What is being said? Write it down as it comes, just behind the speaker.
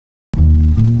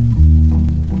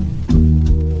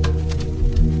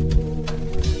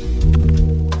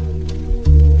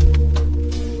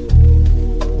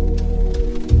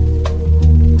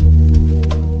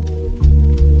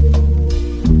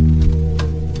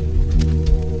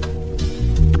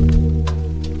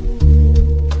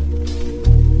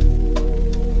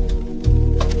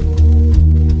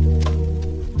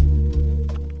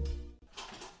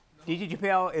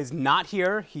Gabriel is not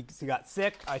here. He got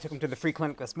sick. I took him to the free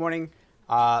clinic this morning.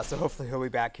 So hopefully he'll be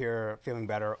back here feeling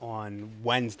better on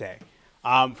Wednesday.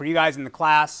 For you guys in the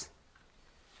class,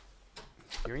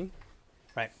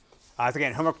 right. So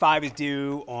again, homework 5 is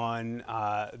due on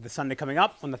the Sunday coming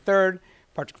up on the 3rd.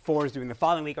 Project 4 is due the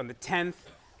following week on the 10th,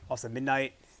 also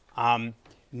midnight.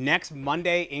 Next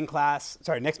Monday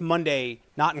next Monday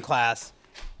not in class,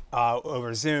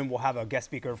 over Zoom, we'll have a guest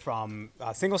speaker from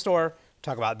SingleStore,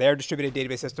 talk about their distributed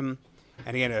database system.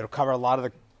 And again, it'll cover a lot of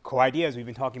the core ideas we've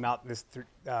been talking about this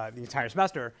the entire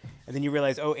semester. And then you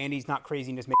realize, oh, Andy's not crazy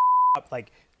and just make up.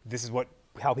 Like, this is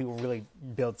how people really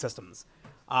build systems.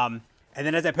 And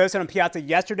then as I posted on Piazza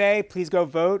yesterday, please go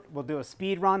vote. We'll do a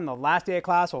speed run the last day of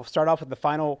class. We'll start off with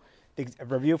the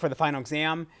review for the final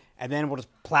exam. And then we'll just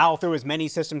plow through as many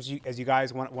systems as you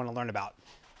guys want to learn about.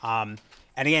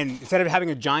 And again, instead of having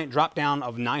a giant drop down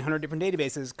of 900 different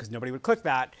databases, because nobody would click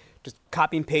that, just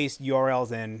copy and paste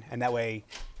URLs in, and that way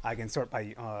I can sort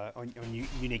by on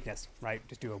uniqueness, right?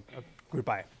 Just do a group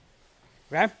by.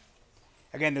 Okay?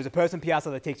 Again, there's a post on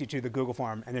Piazza that takes you to the Google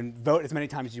form, and then vote as many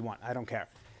times as you want. I don't care.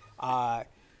 I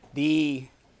think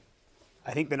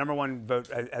the #1 vote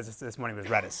as this morning was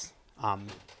Redis.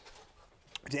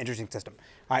 It's an interesting system.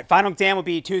 All right, final exam will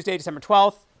be Tuesday, December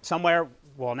 12th. Somewhere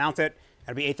we'll announce it.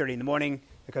 It'll be 8:30 in the morning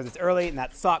because it's early and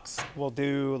that sucks. We'll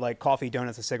do like coffee,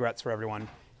 donuts, and cigarettes for everyone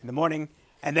in the morning.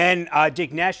 And then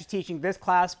Jake Nash is teaching this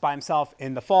class by himself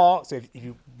in the fall. So if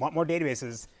you want more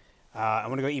databases, I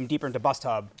want to go even deeper into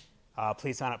BusTub.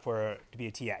 Please sign up to be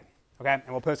a TA. Okay, and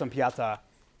we'll post on Piazza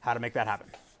how to make that happen.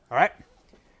 All right.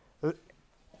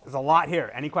 There's a lot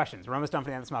here. Any questions? We're almost done for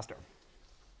the end of the semester.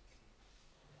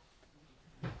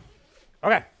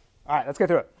 Okay. All right, let's go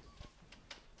through it.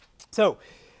 So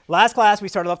last class, we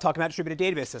started off talking about distributed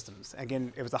database systems.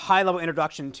 Again, it was a high-level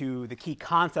introduction to the key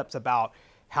concepts about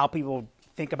how people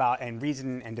think about and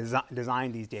reason and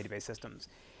design these database systems.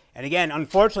 And again,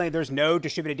 unfortunately, there's no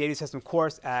distributed data system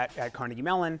course at Carnegie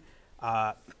Mellon.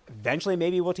 Eventually,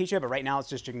 maybe we'll teach it, but right now it's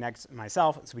just Next and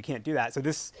myself, so we can't do that. So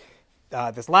this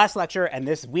last lecture and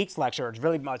this week's lecture is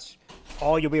really much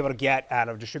all you'll be able to get out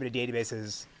of distributed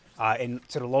databases in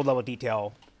sort of low-level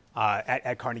detail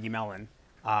at Carnegie Mellon.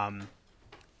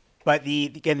 But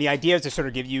again, the idea is to sort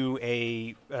of give you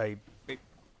a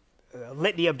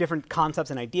litany of different concepts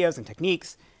and ideas and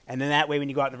techniques, and then that way when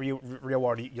you go out in the real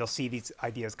world, you'll see these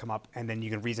ideas come up, and then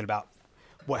you can reason about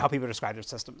how people describe their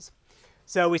systems.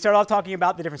 So we started off talking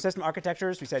about the different system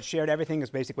architectures. We said shared everything is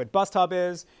basically what BusTub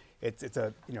is. It's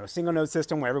a single node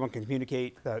system where everyone can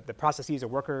communicate. The processes or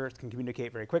workers can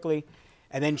communicate very quickly.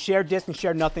 And then shared disk and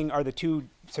shared nothing are the two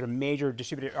sort of major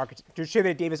distributed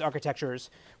database architectures.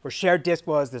 Where shared disk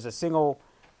there's a single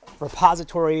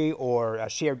repository or a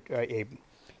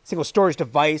single storage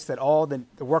device that all the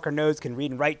worker nodes can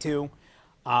read and write to.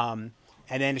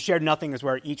 And then shared nothing is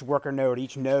where each worker node,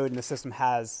 each node in the system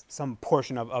has some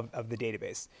portion of the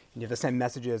database. And you have to send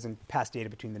messages and pass data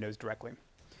between the nodes directly.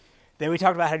 Then we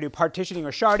talked about how to do partitioning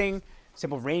or sharding,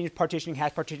 simple range partitioning,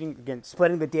 hash partitioning, again,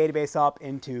 splitting the database up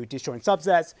into disjoint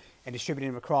subsets and distributing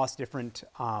them across different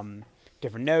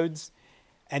nodes.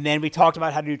 And then we talked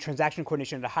about how to do transaction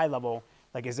coordination at a high level.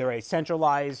 Like, is there a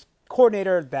centralized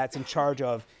coordinator that's in charge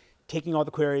of taking all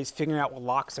the queries, figuring out what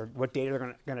locks or what data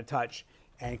they're going to touch,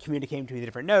 and communicating between the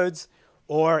different nodes?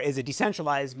 Or is it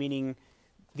decentralized, meaning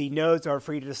the nodes are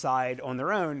free to decide on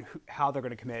their own how they're going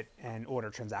to commit and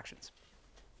order transactions?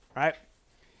 All right?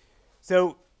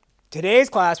 So today's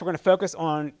class, we're going to focus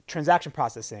on transaction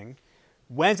processing.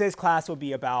 Wednesday's class will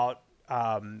be about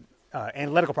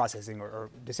analytical processing or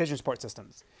decision support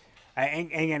systems.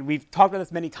 And again, we've talked about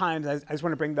this many times. I just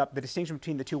want to bring up the distinction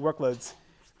between the two workloads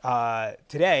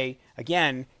today,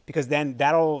 again, because then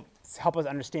that'll help us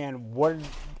understand what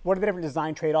are the different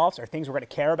design trade-offs or things we're going to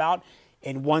care about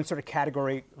in one sort of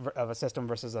category of a system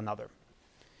versus another.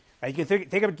 Right? You can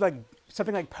think of like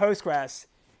something like Postgres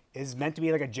is meant to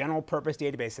be like a general purpose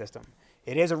database system.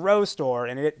 It is a row store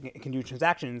and it can do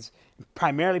transactions.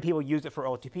 Primarily people use it for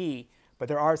OLTP, but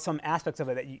there are some aspects of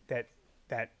it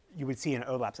that you would see in an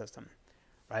OLAP system,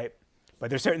 right? But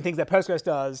there's certain things that Postgres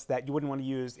does that you wouldn't want to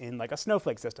use in like a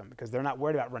Snowflake system because they're not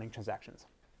worried about running transactions.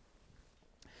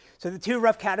 So the two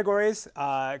rough categories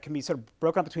can be sort of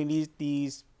broken up between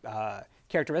these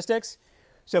characteristics.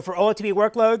 So for OLTP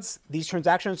workloads, these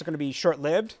transactions are going to be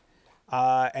short-lived,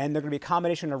 and they're going to be a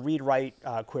combination of read-write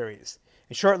queries.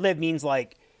 And short-lived means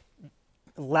like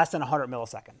less than 100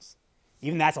 milliseconds.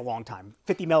 Even that's a long time.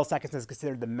 50 milliseconds is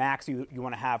considered the max you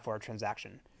want to have for a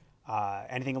transaction.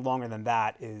 Anything longer than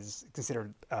that is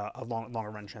considered a longer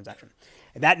run transaction.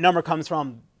 And that number comes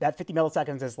from, that 50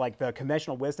 milliseconds is like the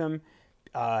conventional wisdom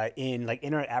in like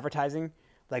internet advertising.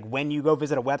 Like when you go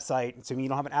visit a website, assuming you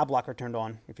don't have an ad blocker turned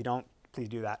on. If you don't, please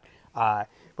do that.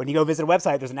 When you go visit a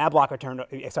website, there's an ad blocker turned on.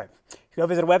 Sorry, if you go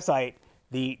visit a website,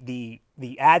 the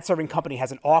ad serving company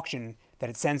has an auction that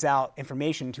it sends out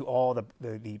information to all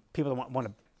the people that want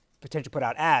to potentially put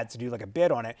out ads to do like a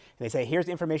bid on it. And they say, here's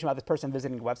the information about this person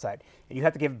visiting the website. And you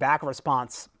have to give back a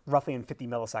response roughly in 50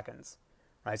 milliseconds.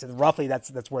 Right? So roughly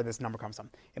that's where this number comes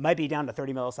from. It might be down to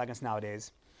 30 milliseconds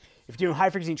nowadays. If you're doing high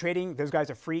frequency trading, those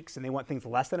guys are freaks and they want things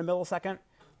less than a millisecond.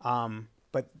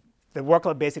 But the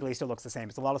workload basically still looks the same.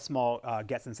 It's a lot of small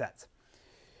gets and sets.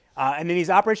 And then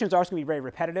these operations are also going to be very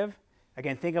repetitive.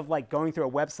 Again, think of like going through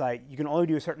a website. You can only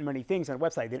do certain many things on a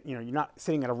website. You know, you're not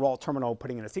sitting at a raw terminal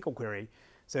putting in a SQL query.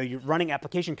 So you're running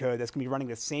application code that's going to be running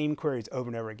the same queries over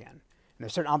and over again. And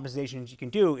there's certain optimizations you can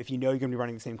do if you know you're going to be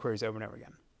running the same queries over and over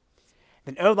again.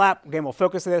 Then overlap, again, we'll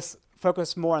focus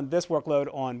more on this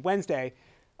workload on Wednesday.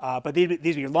 But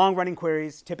these are your long-running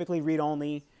queries, typically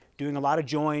read-only, doing a lot of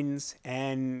joins.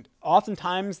 And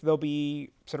oftentimes, they'll be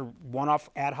sort of one-off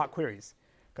ad hoc queries.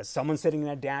 Because someone's sitting in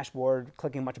a dashboard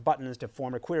clicking a bunch of buttons to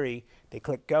form a query. They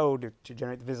click go to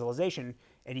generate the visualization.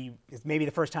 And it's maybe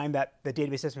the first time that the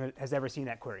database system has ever seen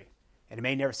that query. And it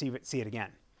may never see it again.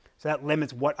 So that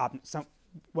limits what sort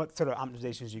of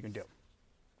optimizations you can do.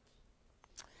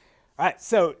 All right,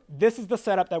 so this is the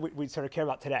setup that we sort of care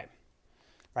about today.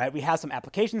 Right, we have some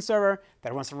application server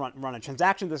that wants to run a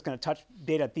transaction that's going to touch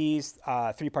data at these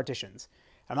 3 partitions.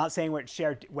 I'm not saying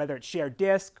whether it's shared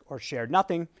disk or shared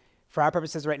nothing. For our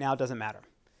purposes right now, it doesn't matter.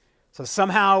 So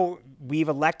somehow we've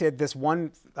elected this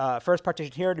one first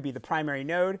partition here to be the primary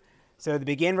node. So the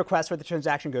begin request for the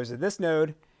transaction goes to this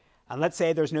node. And let's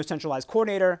say there's no centralized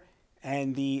coordinator,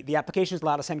 and the application is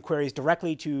allowed to send queries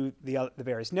directly to the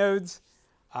various nodes.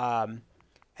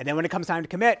 And then when it comes time to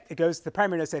commit, it goes to the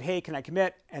primary node and said, hey, can I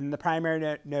commit? And the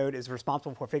primary node is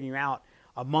responsible for figuring out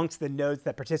amongst the nodes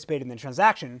that participate in the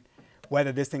transaction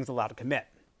whether this thing's allowed to commit.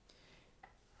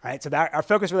 All right, so our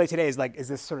focus really today is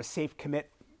this sort of safe commit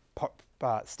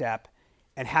step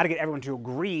and how to get everyone to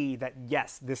agree that,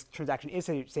 yes, this transaction is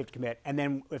safe to commit. And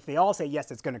then if they all say,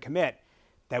 yes, it's going to commit,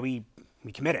 that we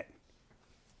commit it.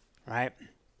 Right?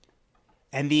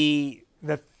 And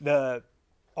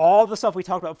all the stuff we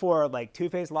talked about before, like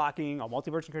two-phase locking or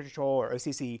multi-version control or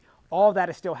OCC, all of that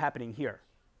is still happening here,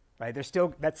 right? That's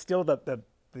still the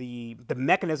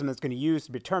mechanism that's going to use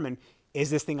to determine is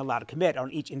this thing allowed to commit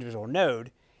on each individual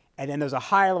node, and then there's a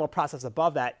higher level process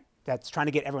above that that's trying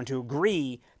to get everyone to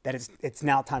agree that it's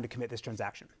now time to commit this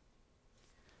transaction.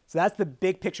 So that's the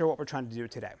big picture of what we're trying to do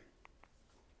today.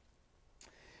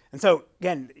 And so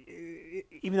again,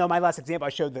 even though my last example I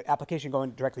showed the application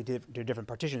going directly to different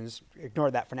partitions,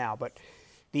 ignore that for now. But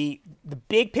the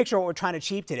big picture of what we're trying to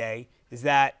achieve today is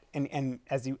that, and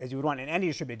as you would want in any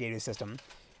distributed data system,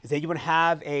 is that you want to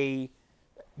have a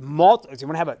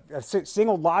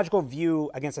single logical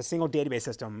view against a single database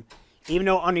system, even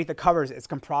though underneath the covers it's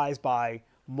comprised by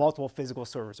multiple physical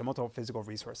servers or multiple physical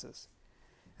resources.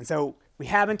 And so we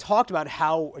haven't talked about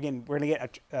how, again, we're going to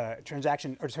get a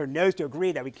transaction or sort of nodes to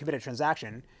agree that we commit a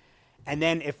transaction. And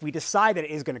then if we decide that it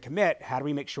is going to commit, how do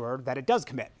we make sure that it does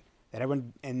commit? That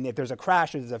everyone, and if there's a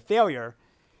crash or there's a failure,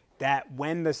 that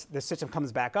when the system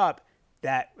comes back up,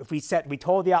 that if we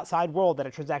told the outside world that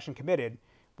a transaction committed,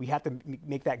 we have to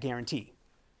make that guarantee.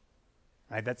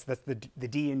 Right? That's the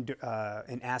D in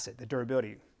ACID, the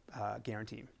durability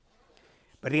guarantee.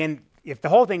 But again, if the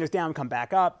whole thing goes down and come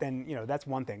back up, then that's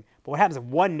one thing. But what happens if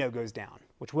one node goes down,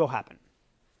 which will happen,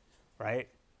 right?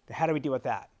 How do we deal with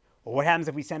that? Or what happens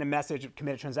if we send a message,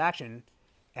 commit a transaction,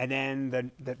 and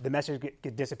then the message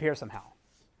disappears somehow?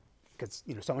 Because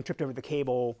someone tripped over the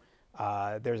cable,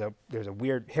 there's a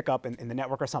weird hiccup in the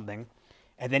network or something,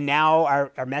 and then now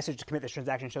our message to commit this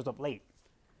transaction shows up late.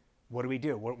 What do we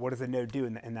do? What does the node do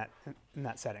in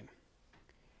that setting?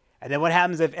 And then what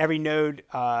happens if every node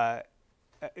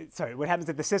what happens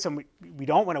if the system, we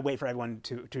don't want to wait for everyone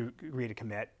to agree to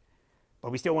commit,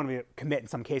 but we still want to commit in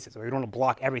some cases. Or we don't want to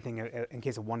block everything in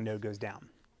case of one node goes down.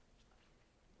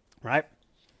 Right?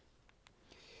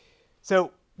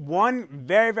 So one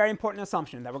very, very important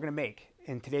assumption that we're going to make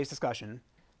in today's discussion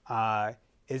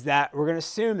is that we're going to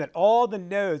assume that all the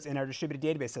nodes in our distributed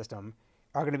database system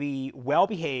are going to be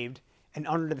well-behaved and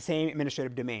under the same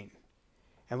administrative domain.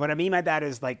 And what I mean by that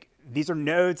is, like, these are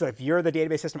nodes, if you're the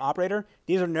database system operator,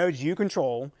 these are nodes you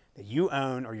control, that you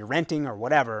own, or you're renting, or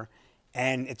whatever,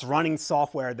 and it's running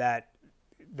software that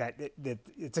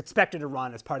it's expected to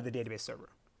run as part of the database server,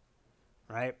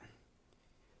 right?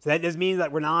 So that just means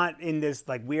that we're not in this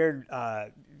weird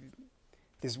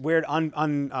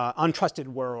untrusted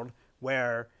world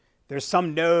where there's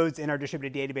some nodes in our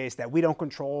distributed database that we don't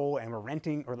control and we're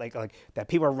renting, or like that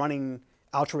people are running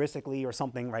altruistically or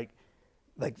something, right?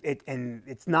 And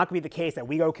it's not going to be the case that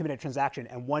we go commit a transaction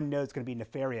and one node's going to be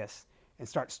nefarious and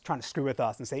start trying to screw with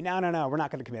us and say, no, we're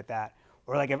not going to commit that.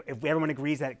 Or like if everyone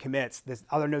agrees that it commits, this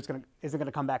other node isn't going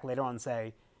to come back later on and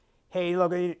say, hey,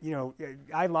 look,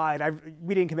 I lied,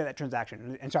 we didn't commit that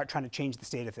transaction, and start trying to change the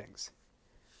state of things,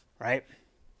 right?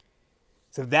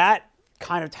 So that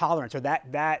kind of tolerance, or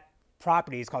that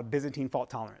property is called Byzantine fault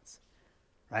tolerance,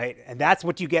 right? And that's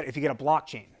what you get if you get a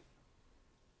blockchain,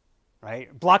 right?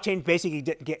 Blockchain basically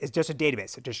is just a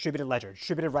database, a distributed ledger,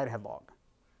 distributed write-ahead log.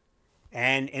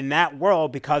 And in that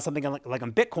world, because something like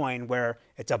on Bitcoin, where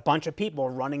it's a bunch of people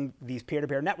running these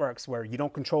peer-to-peer networks where you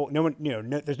don't control,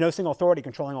 there's no single authority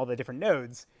controlling all the different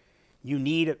nodes, you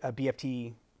need a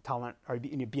BFT tolerant or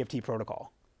BFT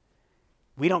protocol.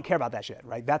 We don't care about that shit,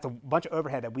 right? That's a bunch of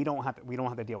overhead that we don't have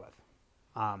to deal with.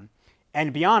 And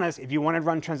to be honest, if you want to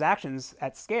run transactions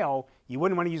at scale, you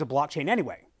wouldn't want to use a blockchain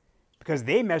anyway, because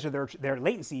they measure their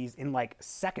latencies in like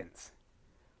seconds.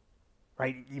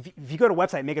 Right? If you go to a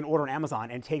website, make an order on Amazon,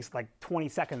 and it takes like 20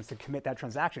 seconds to commit that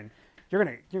transaction, you're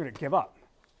gonna give up,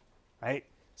 right?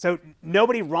 So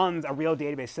nobody runs a real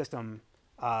database system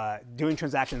doing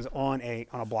transactions on a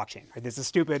blockchain. Right? This is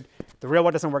stupid. The real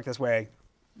world doesn't work this way.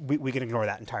 We can ignore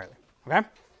that entirely. Okay.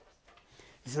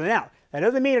 So now that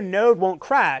doesn't mean a node won't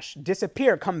crash,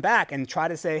 disappear, come back, and try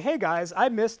to say, hey guys, I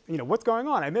missed what's going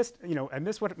on. I missed all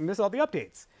the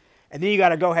updates, and then you got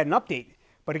to go ahead and update.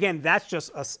 But again, that's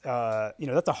just that's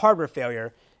a hardware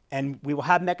failure, and we will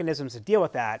have mechanisms to deal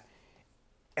with that,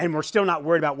 and we're still not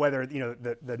worried about whether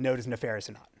the node is nefarious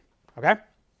or not. Okay,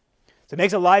 so it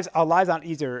makes our lives a lot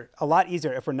easier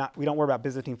if we don't worry about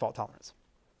Byzantine fault tolerance.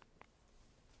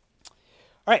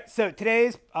 All right, so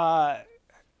today's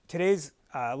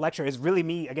lecture is really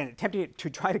me again attempting to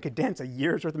try to condense a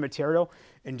year's worth of material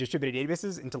in distributed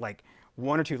databases into like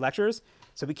 1 or 2 lectures.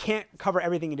 So we can't cover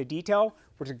everything into detail.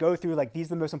 We're to go through like these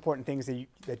are the most important things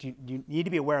that you need to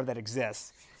be aware of that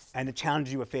exists, and the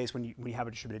challenges you will face when you have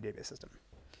a distributed database system.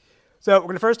 So we're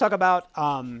going to first talk about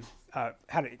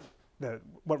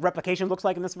what replication looks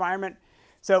like in this environment.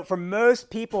 So for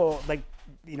most people, like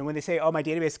when they say, oh, my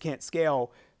database can't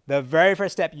scale, the very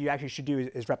first step you actually should do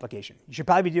is replication. You should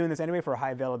probably be doing this anyway for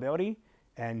high availability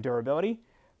and durability,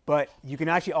 but you can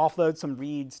actually offload some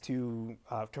reads to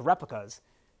replicas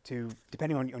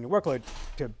depending on your workload,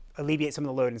 to alleviate some of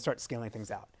the load and start scaling things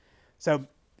out. So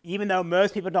even though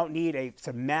most people don't need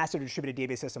a massive distributed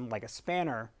database system like a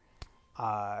spanner,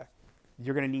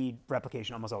 you're going to need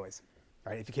replication almost always,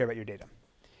 right, if you care about your data.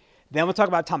 Then we'll talk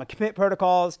about atomic commit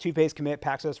protocols, two-phase commit,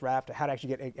 Paxos, Raft, how to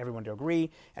actually get everyone to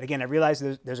agree. And again, I realize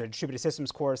there's a distributed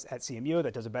systems course at CMU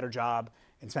that does a better job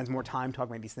and spends more time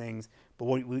talking about these things, but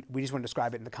we just want to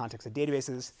describe it in the context of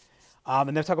databases.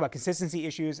 And then talk about consistency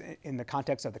issues in the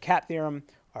context of the CAP theorem,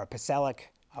 or Paselic,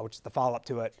 which is the follow-up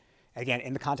to it, again,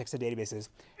 in the context of databases.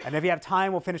 And if you have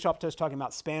time, we'll finish up just talking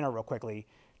about Spanner real quickly,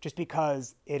 just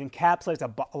because it encapsulates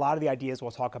a lot of the ideas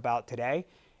we'll talk about today.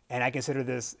 And I consider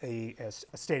this a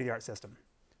state-of-the-art system,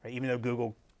 right? Even though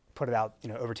Google put it out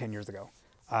over 10 years ago.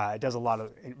 It does a lot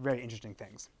of very interesting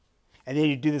things. And then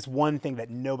you do this one thing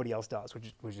that nobody else does,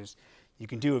 which is you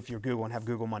can do if you're Google and have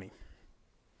Google money.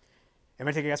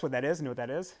 Anybody take a guess what that is and know what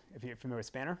that is, if you're familiar with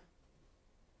Spanner?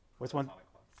 What's one?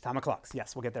 Atomic clocks.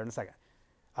 Yes, we'll get there in a second.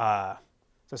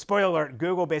 So spoiler alert,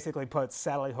 Google basically puts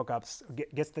satellite hookups,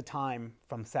 gets the time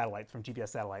from satellites, from GPS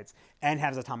satellites, and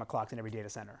has atomic clocks in every data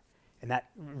center. And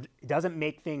that doesn't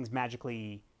make things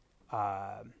magically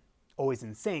always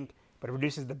in sync, but it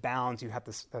reduces the bounds you have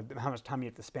to, how much time you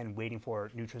have to spend waiting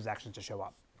for new transactions to show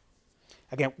up.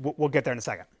 Again, we'll get there in a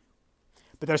second.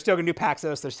 But they're still going to do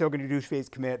Paxos, they're still going to do phase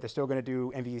commit, they're still going to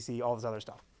do MVC, all this other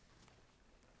stuff.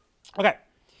 Okay,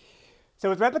 so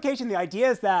with replication, the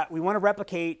idea is that we want to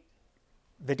replicate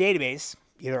the database,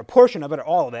 either a portion of it or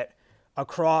all of it,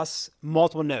 across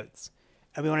multiple nodes.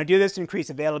 And we want to do this to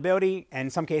increase availability and in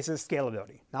some cases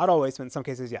scalability. Not always, but in some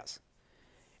cases, yes.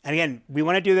 And again, we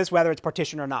want to do this whether it's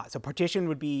partition or not. So partition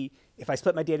would be, if I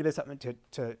split my database up into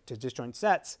disjoint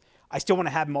sets, I still want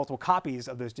to have multiple copies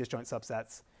of those disjoint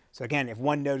subsets. So again, if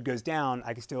one node goes down,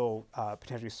 I can still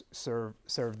potentially serve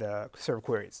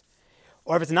queries.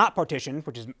 Or if it's not partitioned,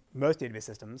 which is most database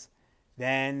systems,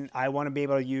 then I want to be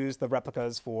able to use the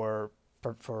replicas for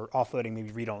offloading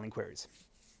maybe read-only queries.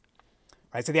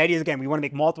 Right, so the idea is, again, we want to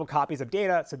make multiple copies of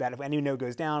data so that if any node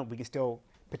goes down, we can still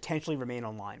potentially remain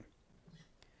online.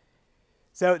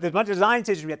 So there's a bunch of design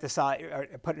decisions we have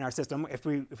to put in our system if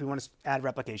we want to add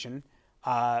replication.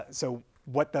 So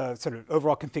what the sort of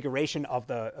overall configuration of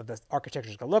the architecture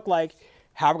is going to look like.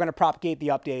 how we're going to propagate the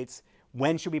updates,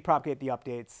 when should we propagate the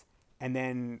updates, and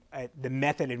then the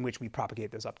method in which we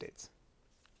propagate those updates.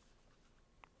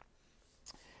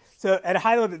 So at a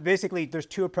high level, basically, there's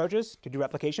two approaches to do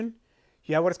replication.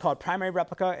 You have what is called primary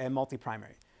replica and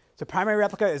multi-primary. So primary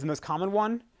replica is the most common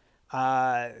one.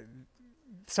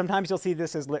 Sometimes you'll see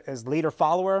this as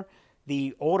leader-follower.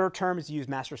 The older terms use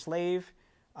master-slave.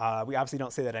 We obviously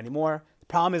don't say that anymore. The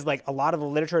problem is like a lot of the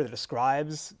literature that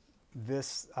describes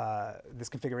this, this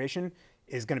configuration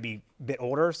is going to be a bit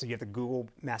older, so you have to Google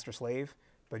master-slave.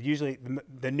 But usually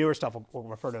the newer stuff will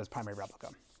refer to as primary replica.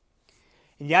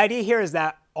 And the idea here is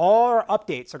that all our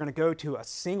updates are going to go to a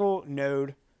single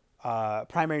node,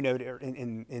 primary node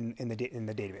in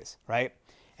the database, right?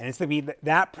 And it's going to be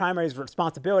that primary's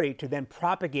responsibility to then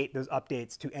propagate those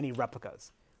updates to any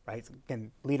replicas, right? So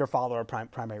again, leader, follower,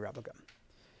 primary replica.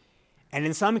 And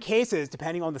in some cases,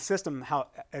 depending on the system,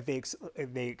 if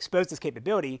they expose this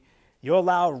capability, you'll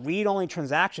allow read-only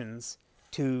transactions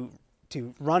to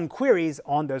run queries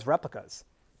on those replicas,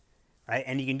 right?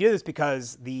 And you can do this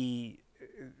because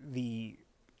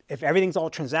if everything's all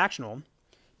transactional,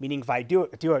 meaning if I do a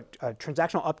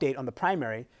transactional update on the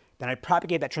primary, then I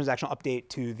propagate that transactional update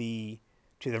to the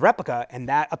replica, and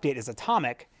that update is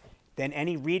atomic, then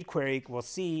any read query will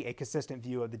see a consistent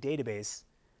view of the database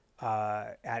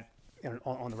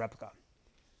on the replica.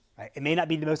 Right? It may not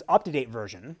be the most up-to-date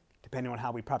version, depending on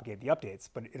how we propagate the updates,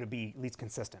 but it'll be at least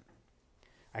consistent.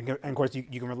 And of course, you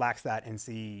can relax that and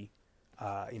see,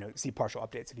 see partial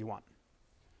updates if you want.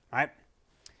 All right.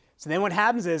 So then what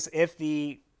happens is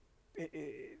in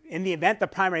the event the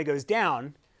primary goes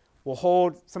down, we'll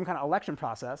hold some kind of election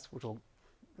process, which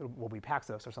will be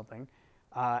Paxos or something,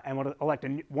 and we'll elect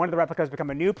one of the replicas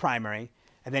become a new primary,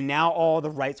 and then now all the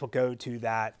writes will go to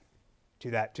that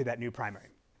new primary,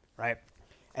 right?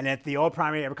 And if the old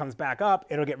primary ever comes back up,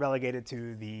 it'll get relegated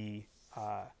to be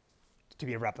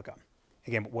a replica.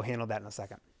 Again, we'll handle that in a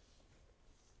second.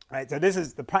 All right, so this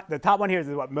is the top one here is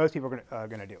what most people are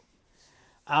going to do.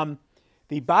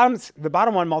 The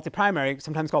bottom one, multi-primary,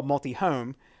 sometimes called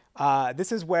multi-home,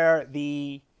 this is where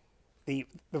the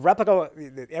replica,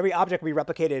 every object will be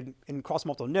replicated in across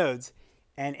multiple nodes,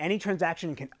 and any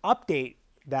transaction can update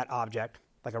that object,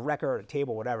 like a record, a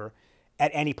table, whatever,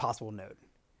 at any possible node.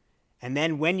 And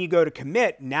then when you go to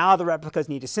commit, now the replicas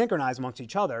need to synchronize amongst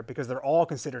each other because they're all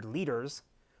considered leaders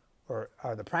or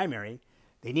the primary.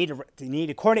 They need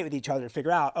to coordinate with each other to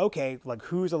figure out, okay, like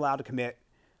who's allowed to commit,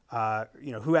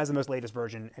 who has the most latest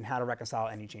version, and how to reconcile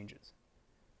any changes,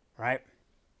 right?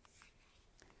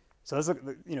 So let's look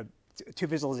at two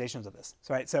visualizations of this.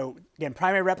 So, right, so again,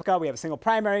 primary replica, we have a single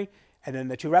primary, and then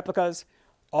the two replicas.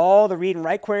 All the read and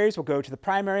write queries will go to the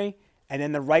primary, and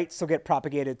then the writes will get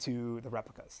propagated to the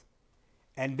replicas.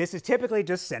 And this is typically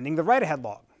just sending the write-ahead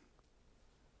log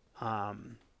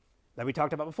that we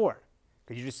talked about before.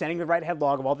 Because you're just sending the write-ahead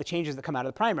log of all the changes that come out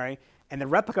of the primary, and the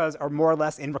replicas are more or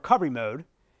less in recovery mode,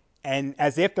 and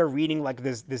as if they're reading like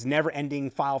this never-ending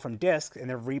file from disk, and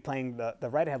they're replaying the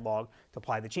write-ahead log to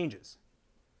apply the changes.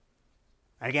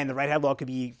 And again, the write-ahead log could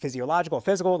be physiological or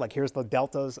physical, like here's the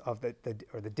deltas of the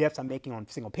diffs I'm making on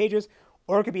single pages,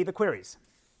 or it could be the queries.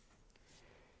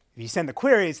 If you send the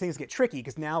queries, things get tricky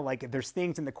because now like if there's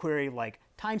things in the query like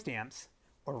timestamps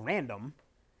or random,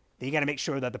 then you got to make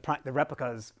sure that the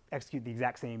replicas execute the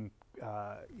exact same,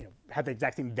 have the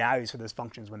exact same values for those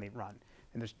functions when they run.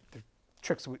 And there's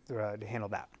tricks to handle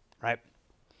that, right?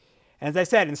 And as I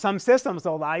said, in some systems,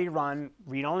 they'll allow you to run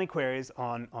read-only queries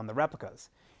on the replicas.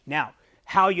 Now,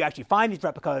 how you actually find these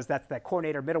replicas, that's that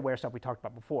coordinator middleware stuff we talked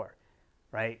about before,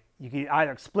 right? You can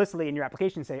either explicitly in your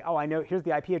application say, oh, I know, here's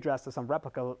the IP address of some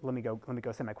replica, let me go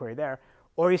send my query there.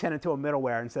 Or you send it to a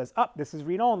middleware and says, oh, this is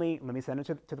read-only, let me send it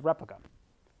to the replica,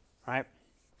 right?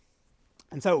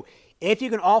 And so if you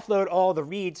can offload all the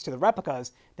reads to the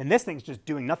replicas, then this thing's just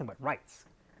doing nothing but writes,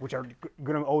 which are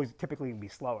going to always typically be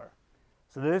slower.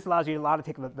 So this allows you to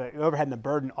take the overhead and the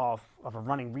burden off of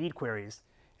running read queries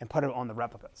and put it on the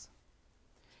replicas.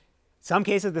 Some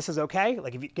cases this is okay.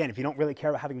 Like if you don't really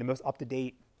care about having the most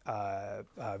up-to-date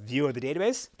view of the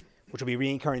database, which will be a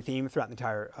recurring theme throughout the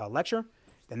entire lecture,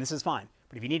 then this is fine.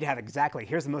 But if you need to have exactly,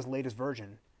 here's the most latest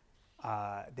version,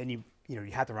 then you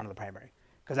have to run on the primary.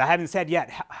 Because I haven't said yet,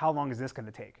 how long is this going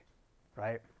to take,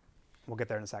 right? We'll get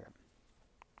there in a second.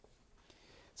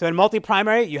 So in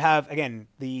multi-primary, you have, again,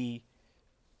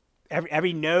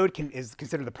 every node is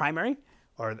considered the primary,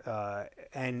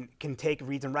 and can take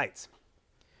reads and writes.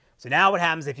 So now what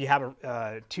happens if you have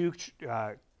two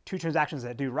transactions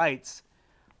that do writes,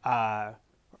 one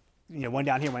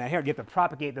down here, one down here, you have to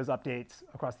propagate those updates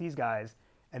across these guys,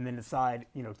 and then decide,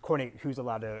 coordinate who's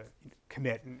allowed to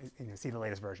commit and see the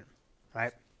latest version.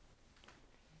 right?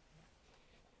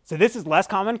 So this is less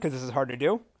common because this is hard to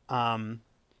do. And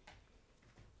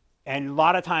a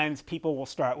lot of times people will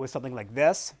start with something like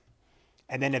this.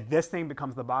 And then if this thing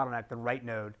becomes the bottleneck, the right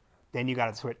node, then you got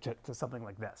to switch to something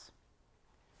like this.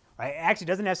 Right? It actually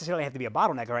doesn't necessarily have to be a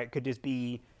bottleneck, right? It could just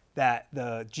be that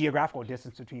the geographical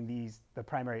distance between the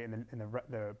primary and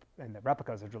the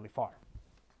replicas is really far.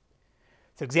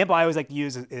 So example I always like to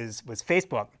use was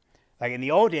Facebook. Like in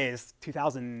the old days,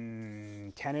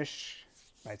 2010-ish,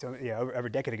 right? So yeah, over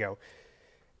a decade ago,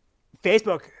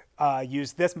 Facebook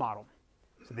used this model.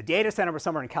 So the data center was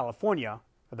somewhere in California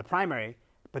for the primary,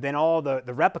 but then all the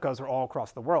replicas were all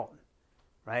across the world,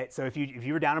 right? So if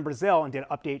you were down in Brazil and did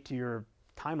an update to your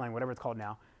timeline, whatever it's called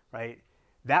now, right?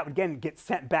 That would again get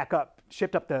sent back up,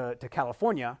 shipped up to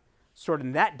California, stored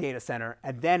in that data center,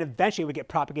 and then eventually it would get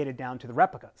propagated down to the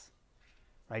replicas,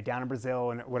 right? Down in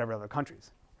Brazil and whatever other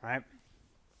countries, right?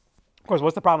 Of course,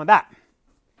 what's the problem with that?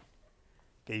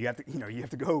 Okay, you have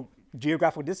to go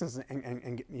geographical distance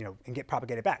and get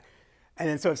propagated back. And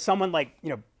then so if someone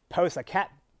posts a cat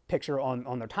picture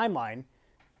on their timeline,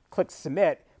 clicks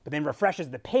submit, but then refreshes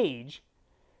the page,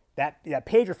 that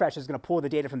page refresh is going to pull the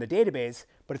data from the database,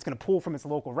 but it's going to pull from its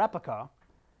local replica,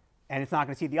 and it's not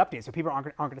going to see the updates. So people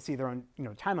aren't going to see their own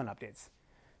timeline updates.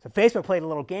 So Facebook played a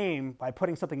little game by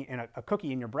putting something in a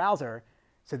cookie in your browser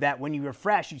so that when you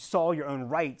refresh, you saw your own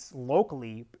writes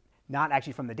locally, not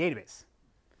actually from the database,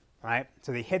 right?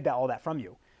 So they hid all that from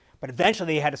you. But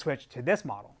eventually they had to switch to this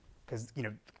model because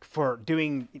in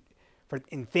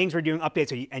things we're doing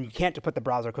updates, and you can't put the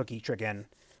browser cookie trick in.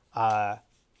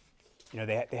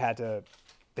 They had to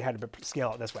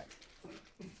scale it this way.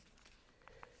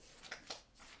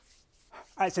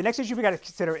 All right, so next issue we got to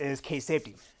consider is case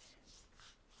safety.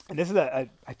 And this is I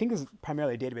think this is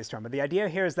primarily a database term, but the idea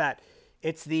here is that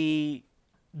it's the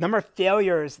number of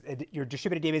failures your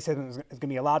distributed database system is going to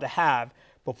be allowed to have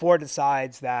before it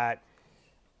decides that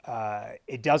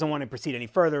it doesn't want to proceed any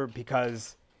further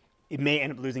because it may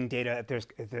end up losing data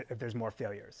if there's more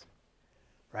failures,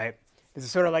 right? This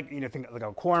is sort of think like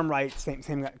a quorum right, same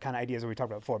kind of ideas that we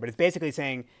talked about before. But it's basically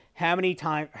saying how many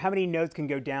nodes can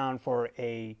go down for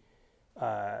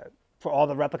all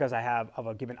the replicas I have of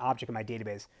a given object in my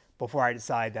database before I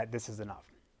decide that this is enough,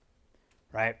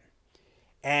 right?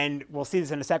 And we'll see this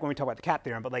in a second when we talk about the CAP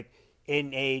theorem. But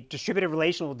in a distributed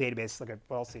relational database,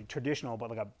 I'll say traditional,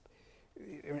 but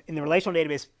in the relational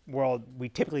database world, we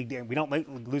don't like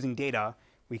losing data.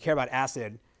 We care about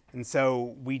ACID. And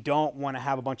so we don't want to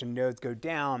have a bunch of nodes go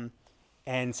down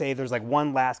and say there's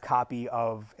one last copy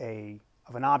of an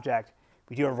object.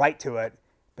 We do a write to it,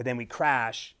 but then we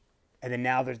crash, and then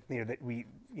now there's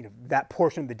that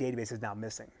portion of the database is now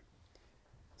missing.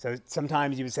 So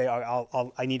sometimes you would say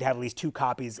I need to have at least 2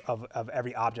 copies of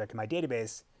every object in my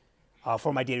database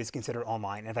for my data to consider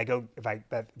online. And if I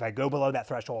go below that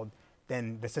threshold,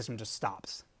 then the system just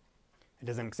stops. It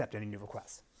doesn't accept any new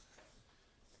requests.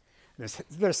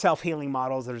 There's self-healing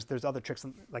models. There's other tricks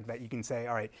like that. You can say,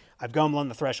 all right, I've gone below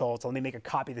the threshold, so let me make a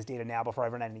copy of this data now before I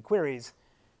run out any queries,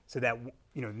 so that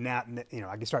now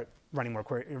I can start running more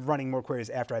queries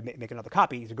after I make another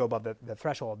copy to go above the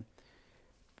threshold.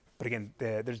 But again,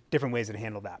 there's different ways to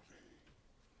handle that.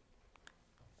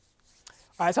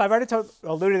 All right, so I've already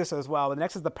alluded to this as well. But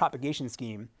next is the propagation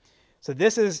scheme. So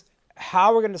this is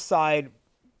how we're going to decide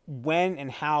when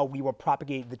and how we will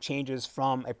propagate the changes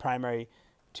from a primary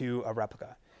to a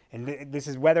replica. And this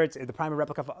is whether it's the primary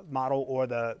replica model or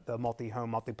the multi-home,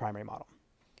 multi-primary model,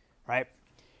 right?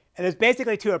 And there's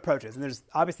basically 2 approaches. And there's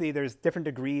different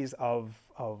degrees of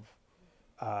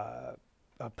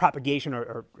propagation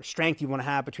or strength you want to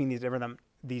have between these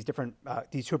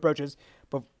 2 approaches.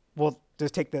 But we'll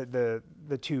just take the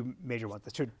 2 major ones,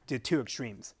 the two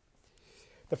extremes.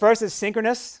 The first is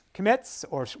synchronous commits,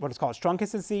 or what is called strong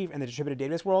consistency in the distributed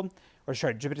database world, or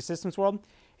distributed systems world.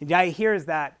 And the idea here is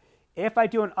that if I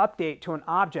do an update to an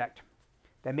object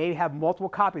that may have multiple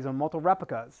copies or multiple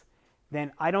replicas,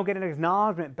 then I don't get an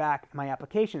acknowledgement back in my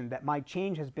application that my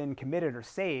change has been committed or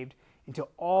saved until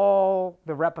all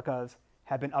the replicas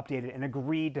have been updated and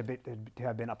agreed to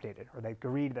have been updated, or they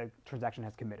agreed the transaction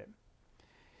has committed.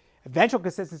 Eventual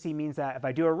consistency means that if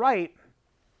I do a write,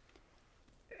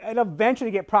 it'll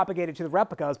eventually get propagated to the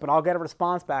replicas, but I'll get a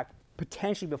response back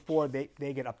potentially before they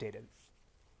get updated.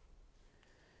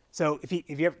 So if you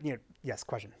ever, yes,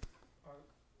 question. Right,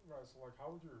 so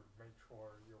how would you make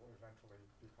sure you'll eventually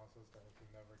be consistent if you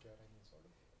never get any sort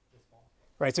of response?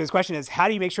 Right, so his question is, how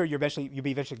do you make sure you'll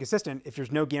be eventually consistent if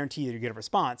there's no guarantee that you get a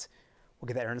response? We'll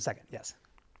get there in a second, yes.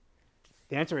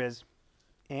 The answer is,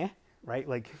 right?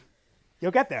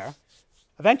 You'll get there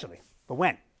eventually, but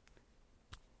when?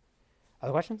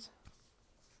 Other questions?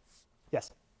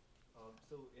 Yes.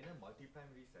 So in a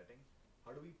multi-primary setting,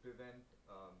 how do we prevent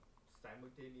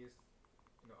simultaneous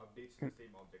updates to the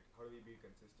same object? How do we be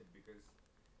consistent? Because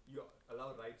you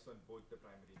allow writes on both the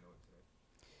primary nodes, right?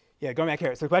 Yeah, going back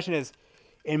here. So the question is,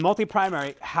 in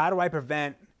multi-primary, how do I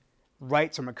prevent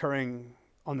writes from occurring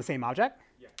on the same object?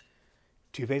 Yeah.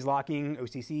 Two-phase locking,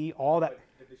 OCC, all that.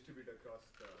 But the distribute across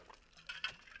the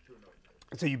two nodes.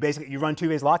 Right? So you basically run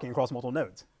two-phase locking across multiple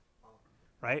nodes,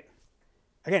 right?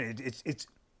 Again, it's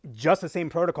just the same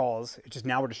protocols. It's just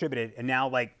now we're distributed, and now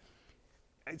like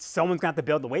someone's got to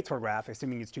build the weights for a graph,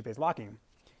 assuming it's two-phase locking,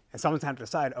 and someone's going to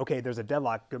decide, okay, there's a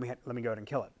deadlock. Let me go ahead and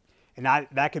kill it. And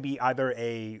that could be either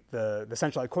the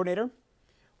centralized coordinator,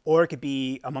 or it could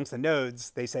be amongst the nodes.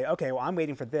 They say, okay, well, I'm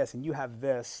waiting for this, and you have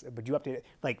this, but you update it.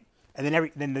 Like,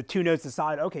 and then the two nodes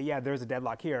decide, okay, yeah, there's a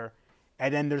deadlock here,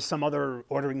 and then there's some other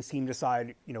ordering scheme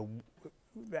decide,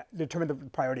 determine the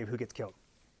priority of who gets killed.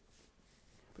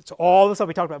 So all the stuff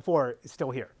we talked about before is still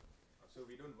here. So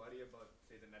we don't worry about,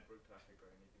 say, the network traffic or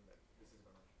anything that this is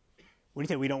going to. When you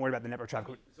say we don't worry about the network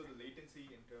traffic? So the latency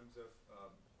in terms of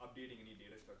updating any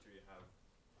data structure you have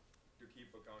to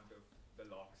keep account of the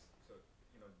locks. So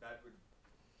that would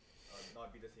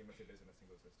not be the same as it is in a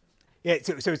single system. Yeah.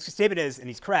 So his statement is, and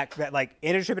he's correct, that like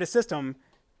in a distributed system,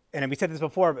 and we said this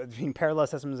before, between parallel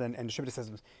systems and distributed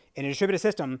systems. In a distributed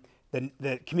system,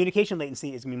 the communication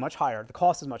latency is going to be much higher. The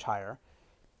cost is much higher.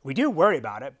 We do worry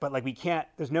about it, but like we can't.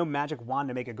 There's no magic wand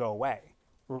to make it go away.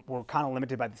 We're kind of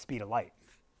limited by the speed of light.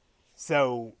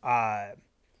 So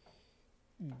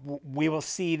we will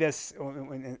see this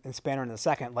in Spanner in a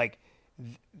second. Like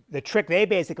the trick they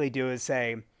basically do is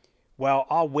say, well,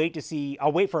 I'll wait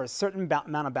for a certain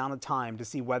amount of bounded time to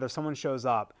see whether someone shows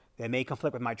up that may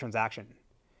conflict with my transaction.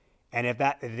 And if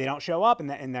they don't show up and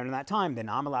they're in that time, then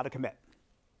I'm allowed to commit,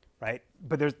 right?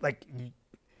 But there's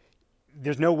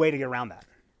no way to get around that.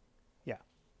 Yeah.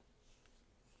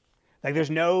 Like there's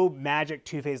no magic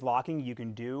two-phase locking you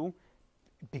can do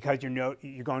because you're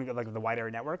going to like the wide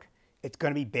area network. It's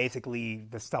going to be basically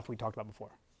the stuff we talked about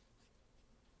before.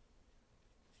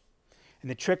 And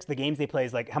the tricks, the games they play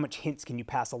is like how much hints can you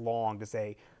pass along to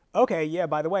say, okay, yeah,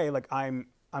 by the way, like I'm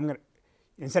gonna,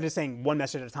 instead of saying one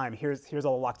message at a time, here's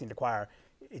all the locks you need to acquire,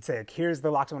 it's like here's the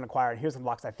locks I'm going to acquire, and here's the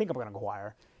locks I think I'm going to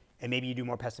acquire, and maybe you do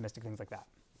more pessimistic things like that.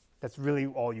 That's really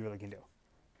all you really can do.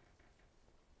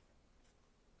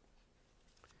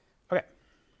 Okay.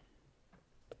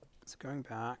 So going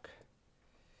back.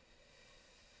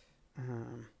 All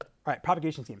right,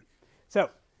 propagation scheme. So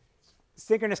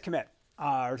synchronous commit,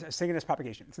 or synchronous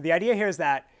propagation. So the idea here is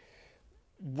that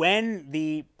when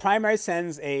the primary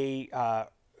sends or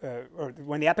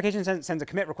when the application sends a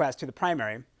commit request to the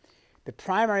primary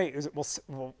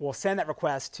will send that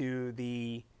request to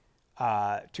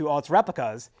all its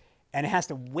replicas, and it has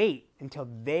to wait until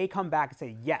they come back and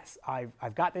say, yes,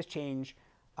 I've got this change,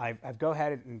 I've go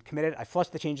ahead and committed, I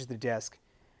flushed the changes to the disk,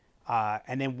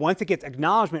 and then once it gets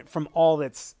acknowledgement from all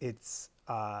its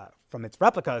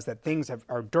replicas that things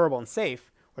are durable and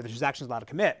safe, or the transaction is allowed to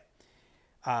commit,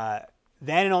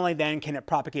 then and only then can it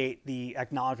propagate the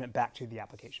acknowledgement back to the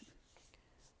application,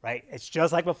 right? It's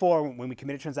just like before when we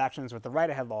committed transactions with the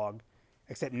write-ahead log,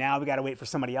 except now we got to wait for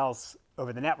somebody else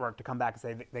over the network to come back and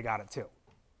say they got it too,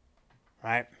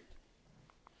 right?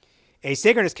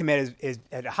 Asynchronous commit is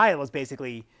at a high level is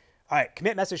basically, all right,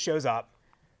 commit message shows up,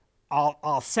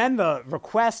 I'll send the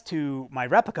request to my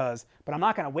replicas, but I'm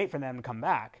not going to wait for them to come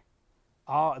back.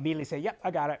 I'll immediately say, yep, I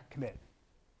got it, commit,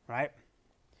 right?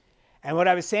 And what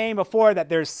I was saying before, that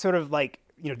there's sort of like,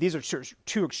 these are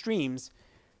two extremes.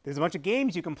 There's a bunch of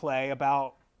games you can play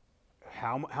about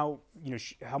how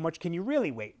much can you really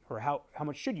wait, or how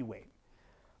much should you wait,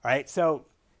 all right? So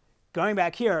going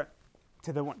back here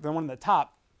to the one at the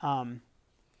top,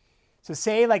 so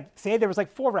say there was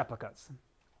like 4 replicas.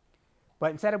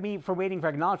 But instead of me waiting for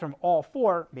acknowledgement from all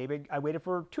 4, maybe I waited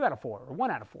for 2 out of 4 or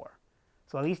 1 out of 4.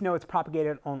 So at least know it's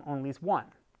propagated on at least 1,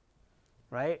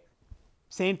 right?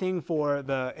 Same thing for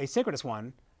the asynchronous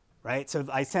one, right? So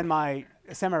I send my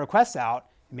requests out,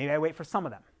 and maybe I wait for some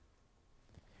of them.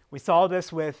 We saw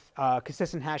this with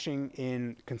consistent hashing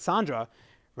in Cassandra,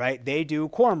 right? They do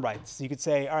quorum writes. So you could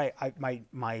say, all right,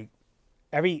 my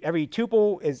every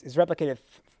tuple is replicated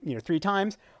 3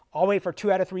 times. I'll wait for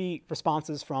 2 out of 3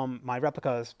 responses from my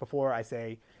replicas before I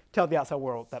say, tell the outside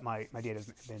world that my data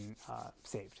has been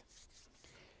saved.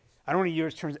 I don't want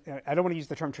to use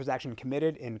the term transaction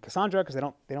committed in Cassandra because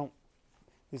they don't.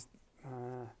 These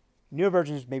newer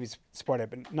versions maybe support it,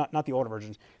 but not the older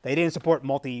versions. They didn't support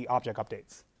multi-object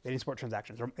updates. They didn't support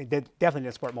transactions, or they definitely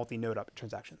didn't support multi-node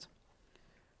transactions.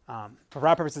 For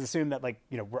our purposes, assume that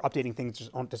we're updating things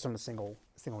just on a single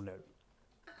node.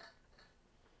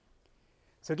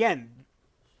 So again,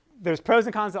 there's pros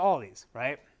and cons to all of these,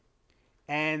 right?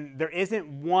 And there isn't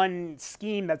one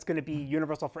scheme that's going to be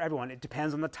universal for everyone. It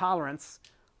depends on the tolerance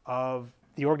of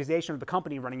the organization or the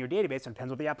company running your database, and it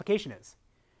depends what the application is.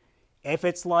 If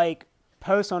it's like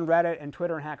posts on Reddit and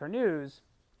Twitter and Hacker News,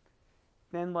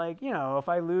 then like, you know, if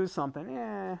I lose something,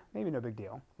 maybe no big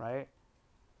deal, right?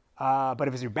 But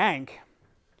if it's your bank,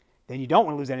 then you don't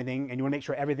want to lose anything, and you want to make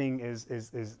sure everything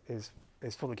is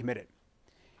fully committed.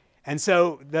 And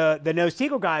so the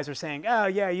NoSQL guys are saying, oh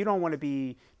yeah, you don't want to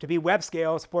be web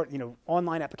scale, support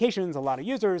online applications, a lot of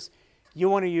users. You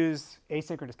want to use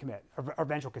asynchronous commit or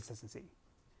eventual consistency.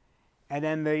 And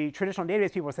then the traditional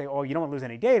database people say, oh, you don't want to lose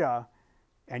any data,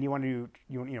 and you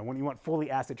want fully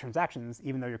ACID transactions,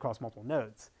 even though you're across multiple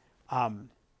nodes. And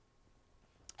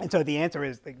so the answer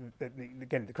is,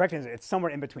 again, the correct answer is it's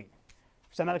somewhere in between.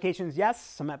 Some applications, yes.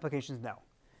 Some applications, no.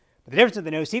 But the difference with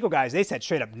the NoSQL guys, they said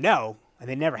straight up no, and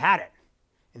they never had it,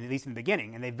 at least in the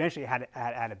beginning, and they eventually had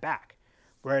it back.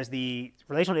 Whereas the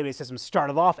relational database systems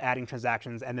started off adding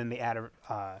transactions, and then they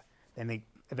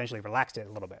eventually relaxed it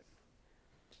a little bit.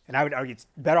 And I would argue it's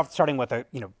better off starting with a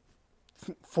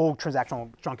full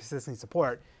transactional strong consistency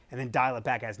support, and then dial it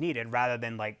back as needed, rather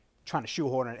than like trying to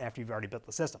shoehorn it after you've already built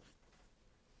the system.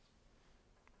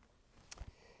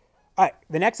 All right,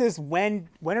 the next is when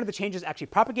are the changes actually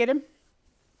propagated?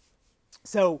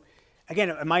 So again,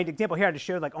 in my example here, I just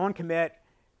showed like on commit,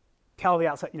 tell the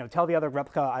outside, tell the other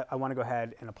replica I want to go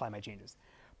ahead and apply my changes.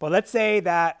 But let's say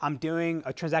that I'm doing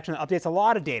a transaction that updates a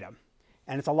lot of data,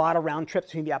 and it's a lot of round trips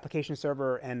between the application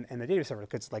server and the data server.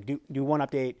 It's like do one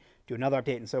update, do another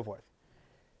update, and so forth.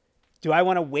 Do I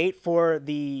want to wait for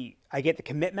I get the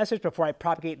commit message before I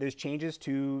propagate those changes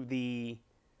to the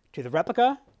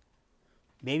replica?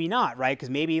 Maybe not, right? Because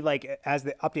maybe like as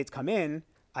the updates come in,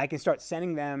 I can start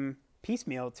sending them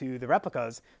piecemeal to the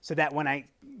replicas, so that when I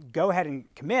go ahead and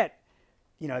commit,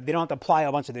 they don't have to apply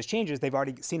a bunch of those changes. They've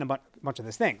already seen a bunch of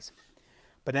those things.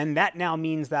 But then that now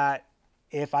means that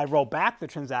if I roll back the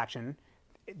transaction,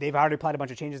 they've already applied a bunch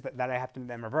of changes that I have to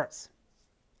then reverse.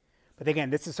 But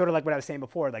again, this is sort of like what I was saying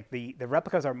before. Like the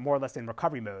replicas are more or less in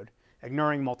recovery mode,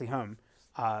 ignoring multi-home,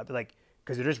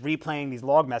 because they're just replaying these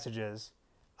log messages,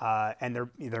 and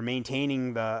they're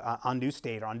maintaining the undo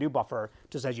state or undo buffer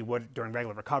just as you would during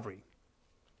regular recovery.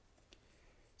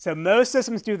 So most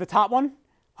systems do the top one.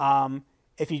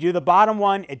 If you do the bottom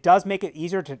one, it does make it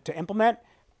easier to implement.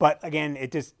 But again,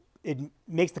 it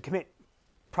makes the commit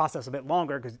process a bit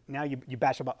longer, because now you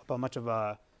batch up a bunch of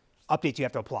updates you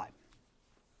have to apply.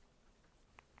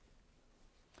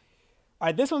 All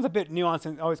right, this one's a bit nuanced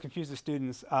and always confuses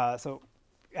students. So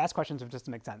ask questions just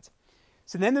to make sense.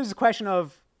 So then there's a question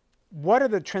of what are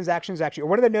the transactions actually, or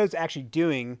what are the nodes actually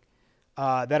doing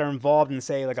that are involved in,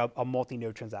 say, like a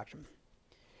multi-node transaction?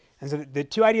 And so the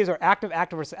two ideas are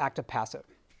active-active versus active-passive.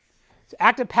 So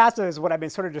active-passive is what I've been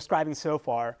sort of describing so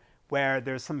far, where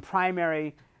there's some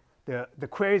primary, the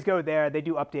queries go there, they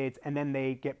do updates, and then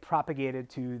they get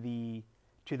propagated to the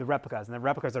replicas. And the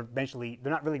replicas are eventually,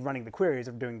 they're not really running the queries,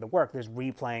 they're doing the work. They're just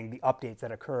replaying the updates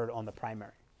that occurred on the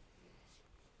primary.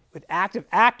 With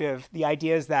active-active, the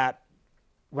idea is that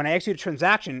when I execute a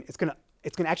transaction, it's going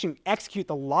to actually execute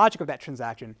the logic of that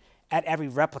transaction at every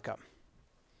replica.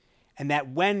 And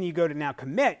that when you go to now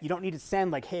commit, you don't need to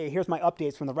send like, hey, here's my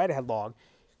updates from the write-ahead log,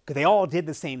 because they all did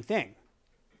the same thing.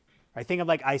 Right? Think of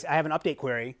like I have an update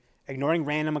query, ignoring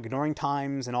random, ignoring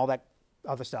times, and all that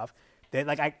other stuff. That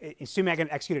like assuming I can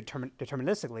execute it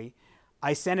deterministically,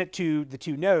 I send it to the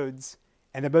two nodes,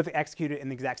 and they're both executed in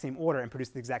the exact same order and produce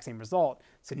the exact same result.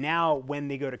 So now when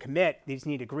they go to commit, they just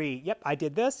need to agree, yep, I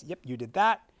did this, yep, you did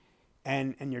that,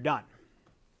 and you're done.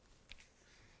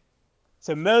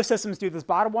 So most systems do this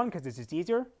bottom one because it's just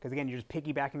easier, because again, you're just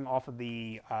piggybacking off of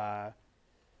the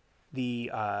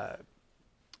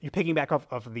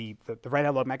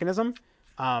write-ahead log mechanism.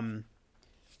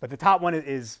 But the top one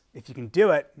is, if you can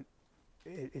do it,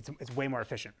 it's way more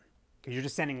efficient, because you're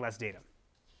just sending less data.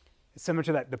 It's similar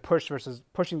to that, the push versus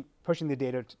pushing the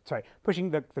data,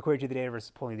 pushing the query to the data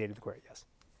versus pulling the data to the query, yes.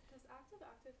 Does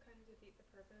active-active kind of defeat the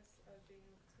purpose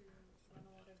of being able to run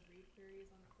a lot of read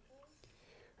queries on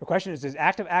replicas? The question is, does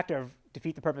active-active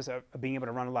defeat the purpose of being able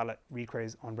to run a lot of read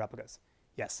queries on replicas?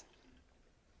 Yes.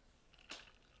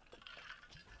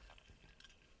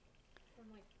 From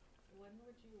like, when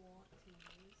would you want to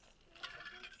use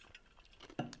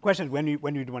replicas? Question is, when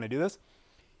you'd want to do this?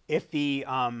 If the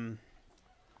amount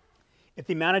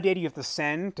of data you have to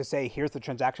send to say here's the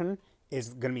transaction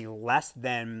is going to be less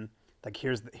than like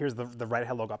here's the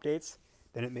write-ahead log updates,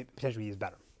 then it may potentially use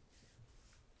better.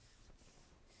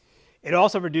 It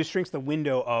also shrinks the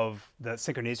window of the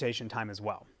synchronization time as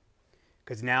well.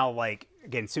 because now, like,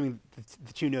 again, assuming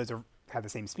the two nodes have the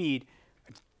same speed,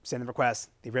 send the request,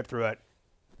 they rip through it,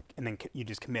 and then you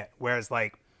just commit. Whereas,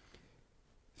 like,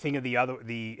 think of the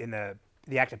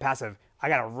active passive, I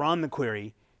got to run the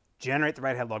query, generate the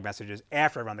write-ahead log messages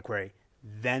after I run the query,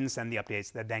 then send the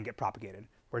updates that then get propagated.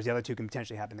 Whereas the other two can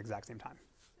potentially happen at the exact same time.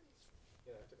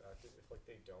 Yeah, active, if like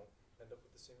they don't end up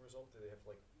with the same result, do they have to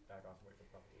like back off and wait for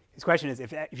propagation? His question is,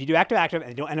 if you do active and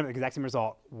you don't end up with the exact same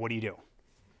result, what do you do?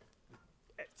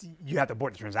 You have to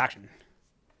abort the transaction.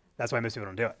 That's why most people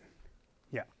don't do it.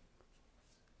 Yeah.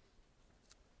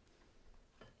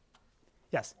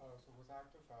 Yes? So with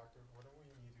active, wouldn't we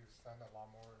need to send a lot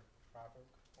more traffic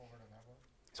over the network?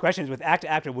 His question is, with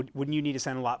active, wouldn't you need to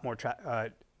send a lot more data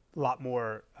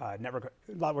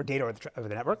over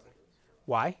the network?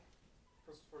 Why?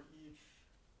 Because for each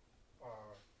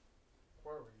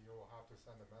query, you'll have to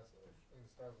send a message.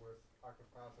 Instead, with active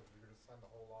passive, you can just send the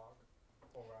whole log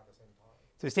over at the same time.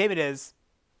 So the statement is,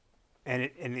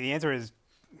 and the answer is,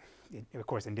 of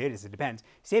course, in data, it depends.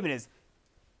 The statement is,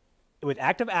 with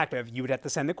active, you would have to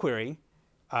send the query.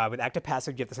 With active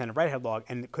passive, you have to send a write-ahead log.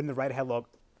 And couldn't the write-ahead log,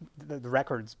 the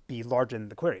records, be larger than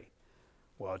the query?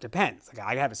 Well, it depends. Like,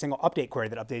 I have a single update query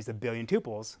that updates a billion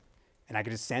tuples, and I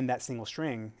could just send that single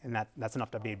string, and that's enough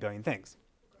to update a billion things,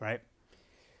 right?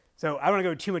 So I don't want to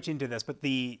go too much into this, but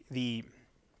to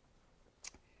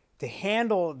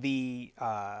handle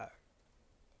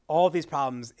all of these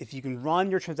problems, if you can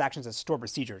run your transactions as stored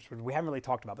procedures, which we haven't really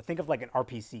talked about, but think of like an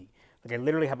RPC. Like, I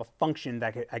literally have a function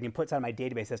that I can put inside my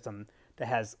database system that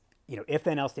has, if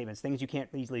then else statements, things you can't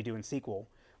easily do in SQL,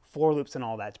 for loops and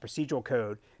all that. It's procedural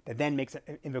code that then makes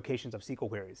invocations of SQL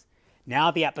queries. Now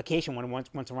the application, when it wants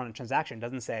to run a transaction,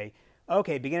 doesn't say,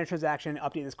 okay, begin a transaction,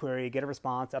 update this query, get a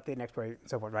response, update the next query, and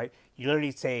so forth, right? You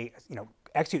literally say,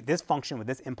 execute this function with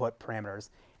this input parameters,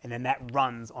 and then that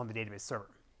runs on the database server.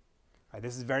 Right?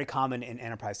 This is very common in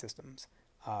enterprise systems,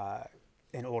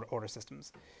 in order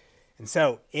systems. And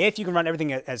so if you can run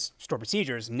everything as stored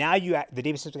procedures, now the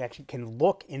database system actually can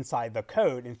look inside the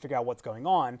code and figure out what's going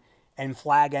on and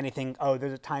flag anything. Oh,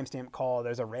 there's a timestamp call,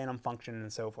 there's a random function,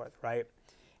 and so forth, right?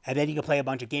 And then you can play a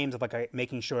bunch of games of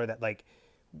making sure that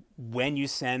when you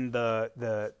send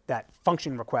that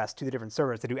function request to the different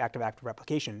servers to do active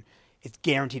replication, it's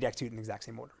guaranteed to execute in the exact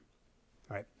same order,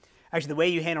 right? Actually, the way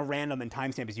you handle random and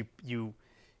timestamp is you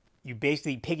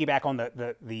basically piggyback on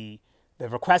the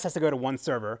request has to go to one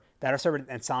server. That server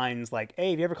assigns like,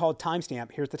 hey, if you ever called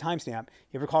timestamp, here's the timestamp.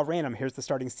 You ever call random, here's the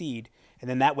starting seed. And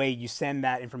then that way you send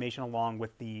that information along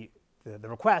with the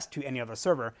request to any other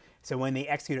server. So when they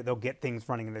execute it, they'll get things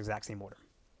running in the exact same order.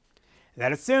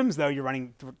 That assumes, though, you're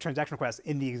running transaction requests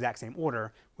in the exact same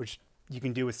order, which you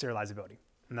can do with serializability.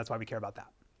 And that's why we care about that.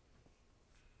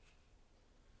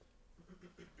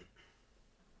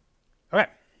 Okay.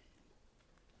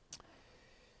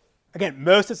 Again,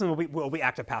 most systems will be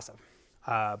active passive,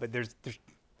 but there's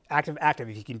active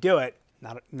if you can do it.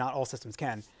 Not all systems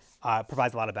can.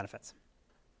 Provides a lot of benefits.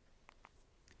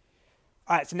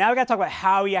 All right, so now we got to talk about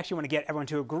how we actually want to get everyone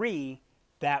to agree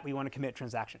that we want to commit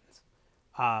transactions.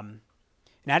 And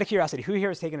out of curiosity, who here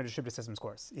has taken a distributed systems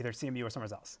course, either CMU or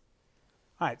somewhere else?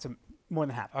 All right, so more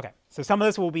than half. Okay, so some of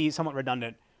this will be somewhat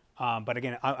redundant, but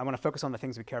again, I want to focus on the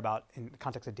things we care about in the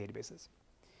context of databases.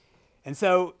 And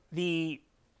so in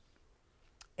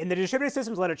the distributed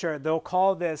systems literature, they'll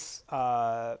call this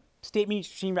state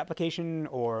machine replication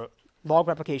or log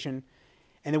replication.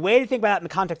 And the way to think about it in the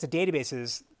context of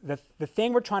databases, the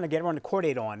thing we're trying to get everyone to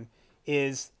coordinate on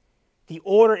is the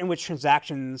order in which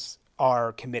transactions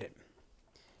are committed.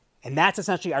 And that's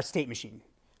essentially our state machine,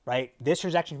 right? This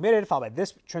transaction committed, followed by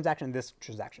this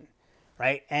transaction,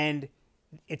 right? And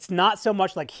it's not so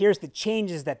much like, here's the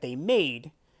changes that they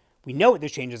made. We know what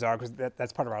those changes are because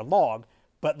that's part of our log.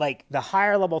 But like the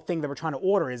higher level thing that we're trying to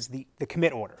order is the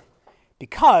commit order.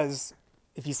 Because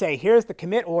if you say, here's the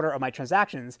commit order of my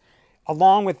transactions,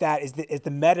 along with that is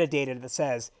the metadata that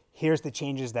says, here's the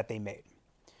changes that they made.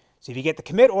 So if you get the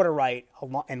commit order right,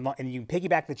 and you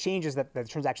piggyback the changes that the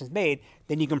transactions made,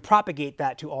 then you can propagate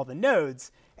that to all the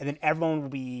nodes, and then everyone will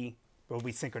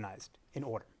be synchronized in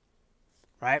order,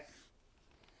 right?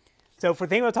 So for the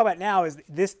thing we'll talk about now is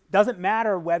this doesn't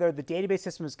matter whether the database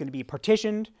system is going to be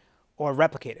partitioned or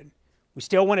replicated. We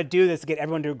still want to do this to get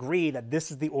everyone to agree that this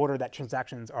is the order that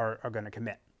transactions are going to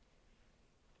commit.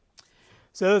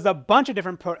 So there's a bunch of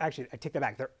different, actually, I take that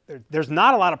back. There's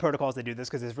not a lot of protocols that do this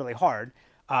because it's really hard.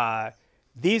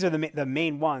 These are the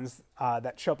main ones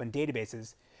that show up in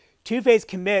databases. Two-phase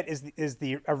commit is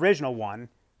the original one.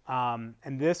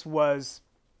 And this was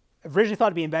originally thought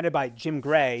to be invented by Jim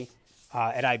Gray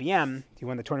at IBM. He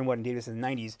won the Turing Award in databases in the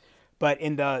 90s. But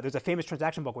there's a famous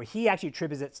transaction book where he actually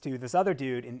attributes it to this other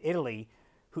dude in Italy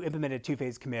who implemented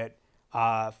two-phase commit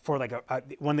for like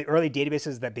one of the early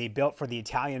databases that they built for the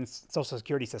Italian social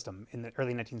security system in the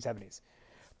early 1970s.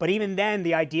 But even then,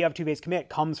 the idea of two-phase commit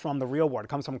comes from the real world. It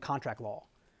comes from contract law,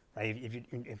 right?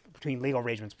 Between legal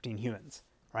arrangements between humans,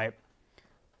 right?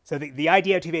 So the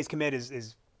idea of two-phase commit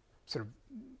is sort of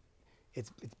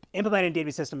it's implemented in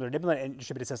database systems or implemented in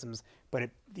distributed systems, but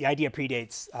the idea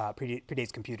predates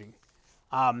computing.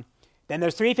 Then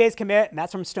there's three-phase commit, and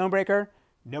that's from Stonebreaker.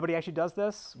 Nobody actually does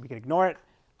this. We can ignore it.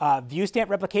 View stamp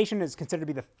replication is considered to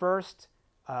be the first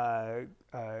sort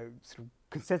of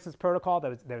consensus protocol that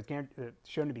was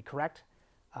shown to be correct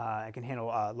and can handle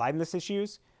liveness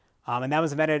issues. And that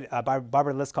was invented by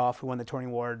Barbara Liskov, who won the Turing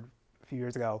Award a few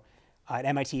years ago at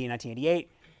MIT in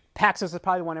 1988. Paxos is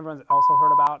probably one everyone's also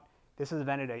heard about. This was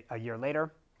invented a year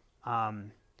later.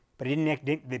 But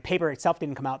the paper itself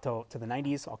didn't come out till the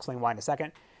 90s. I'll explain why in a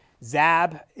second.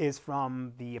 ZAB is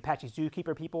from the Apache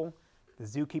Zookeeper people, the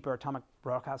Zookeeper Atomic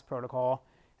Broadcast Protocol.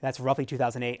 That's roughly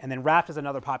 2008. And then Raft is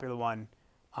another popular one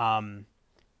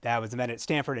that was invented at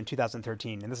Stanford in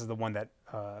 2013. And this is the one that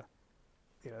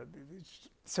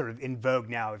sort of in vogue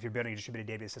now. If you're building a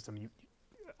distributed database system,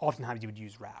 oftentimes you would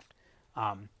use Raft.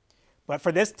 But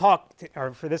for this talk,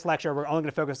 or for this lecture, we're only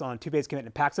going to focus on two-phase commit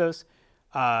and Paxos.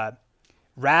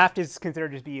 Raft is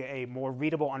considered to be a more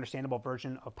readable, understandable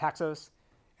version of Paxos.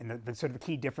 And the sort of the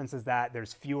key difference is that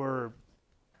there's fewer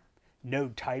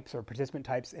node types or participant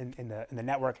types in the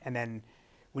network. And then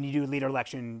when you do leader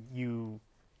election,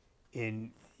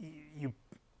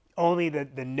 only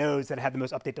the nodes that have the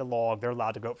most updated log, they're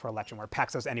allowed to go for election, where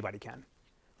Paxos, anybody can,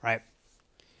 right?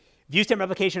 View stamp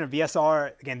replication, or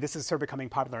VSR, again, this is sort of becoming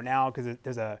popular now because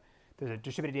there's a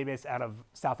distributed database out of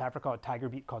South Africa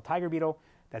called Tiger Beetle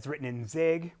that's written in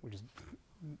Zig, which is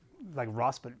like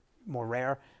Rust but more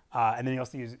rare. And then you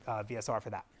also use VSR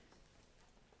for that.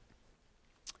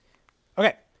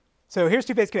 Okay, so here's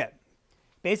two-phase commit.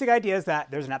 Basic idea is that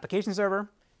there's an application server.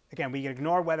 Again, we can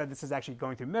ignore whether this is actually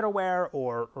going through middleware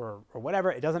or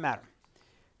whatever. It doesn't matter.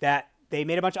 That they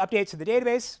made a bunch of updates to the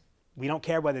database. We don't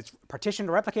care whether it's partitioned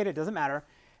or replicated. It doesn't matter.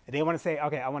 And they want to say,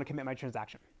 OK, I want to commit my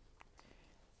transaction.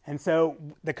 And so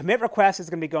the commit request is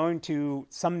going to be going to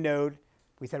some node.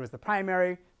 We said it was the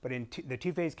primary. But in the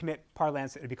two-phase commit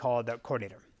parlance, it would be called the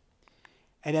coordinator.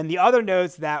 And then the other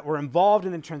nodes that were involved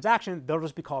in the transaction, they'll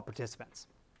just be called participants.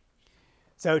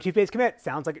 So two-phase commit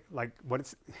sounds like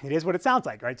it is what it sounds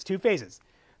like, right? It's two phases.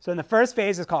 So in the first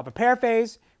phase is called prepare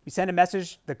phase. We send a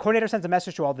message. The coordinator sends a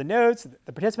message to all the nodes,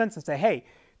 the participants, and say, hey,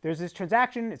 there's this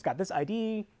transaction. It's got this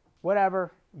ID,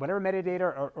 whatever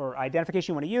metadata or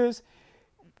identification you want to use.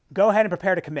 Go ahead and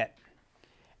prepare to commit.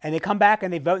 And they come back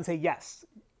and they vote and say, yes.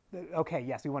 OK,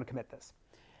 yes, we want to commit this.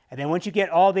 And then once you get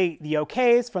all the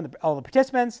OKs from all the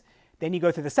participants, then you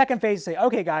go through the second phase and say,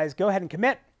 OK, guys, go ahead and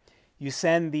commit. You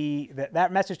send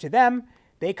that message to them.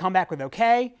 They come back with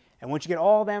OK. And once you get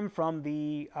all of them from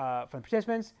the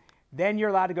participants, then you're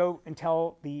allowed to go and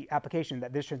tell the application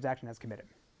that this transaction has committed.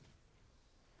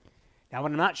 Now,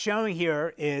 what I'm not showing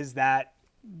here is that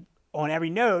on every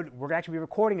node, we're going to actually be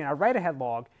recording in our write-ahead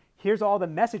log. Here's all the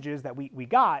messages that we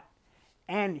got,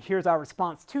 and here's our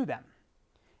response to them.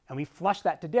 And we flush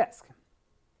that to disk.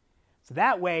 So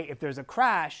that way, if there's a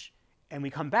crash and we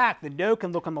come back, the node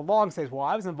can look on the log and says, well,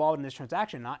 I was involved in this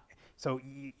transaction. So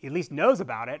it at least knows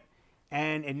about it,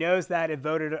 and it knows that it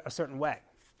voted a certain way.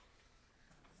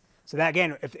 So that,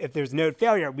 again, if there's node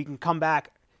failure, we can come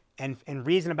back and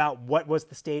reason about what was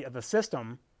the state of the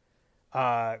system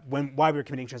while we were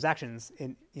committing transactions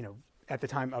at the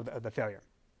time of the failure,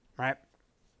 right?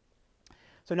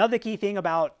 So another key thing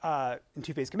about in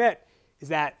two-phase commit is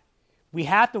that we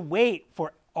have to wait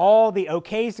for all the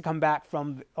OKs to come back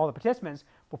from all the participants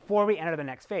before we enter the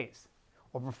next phase,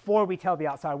 or before we tell the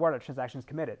outside world that transaction is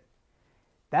committed.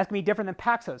 That's going to be different than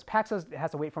Paxos. Paxos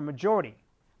has to wait for a majority.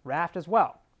 Raft as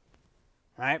well,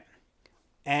 right?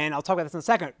 And I'll talk about this in a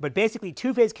second. But basically,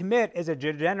 two-phase commit is a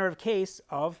degenerative case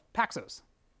of Paxos,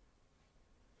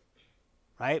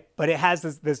 right? But it has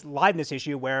this liveness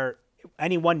issue where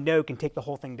any one node can take the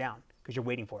whole thing down because you're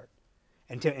waiting for it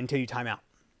until you time out.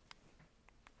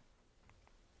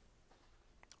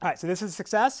 All right, so this is a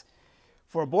success.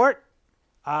 For abort,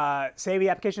 say the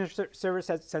application server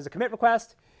sends a commit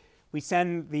request. We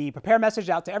send the prepare message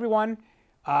out to everyone.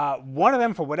 One of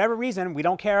them, for whatever reason, we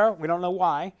don't care, we don't know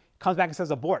why, comes back and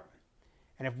says abort.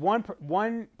 And if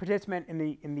one participant in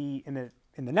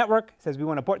the network says we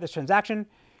want to abort this transaction,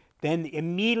 then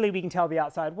immediately we can tell the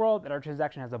outside world that our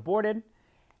transaction has aborted.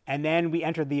 And then we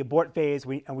enter the abort phase,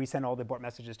 and we send all the abort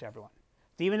messages to everyone.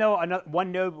 So even though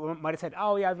one node might have said,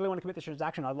 oh, yeah, I really want to commit this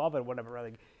transaction, I love it, whatever,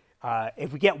 like,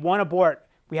 if we get one abort,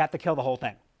 we have to kill the whole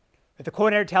thing. If the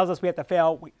coordinator tells us we have to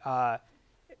fail, we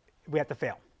have to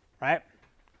fail, right?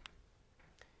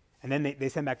 And then they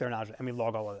send back their acknowledgement, and we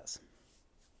log all of this.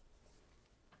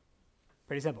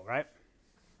 Pretty simple, right?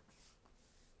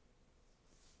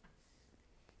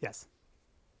 Yes?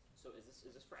 So is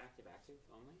this for active-active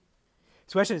only?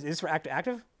 So the question is this for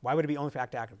active-active? Why would it be only for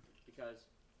active-active? Because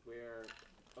we're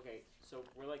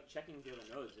like checking the other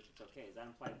nodes if it's okay. Does that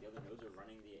imply that the other nodes are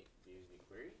running the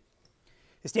query?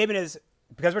 The statement is,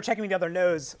 because we're checking the other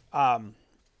nodes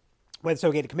whether it's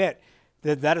okay to commit,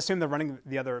 does that assume they're running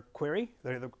the other query?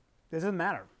 This doesn't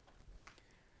matter.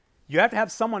 You have to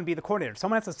have someone be the coordinator.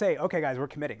 Someone has to say, okay, guys, we're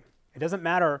committing. It doesn't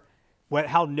matter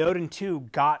how node and 2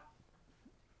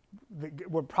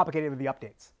 were propagated with the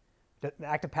updates. The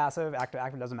active, passive, active,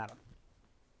 active doesn't matter.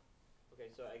 Okay,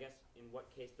 so I guess in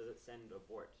what case does it send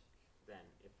abort then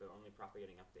if they're only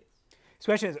propagating updates? So the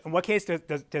question is, in what case does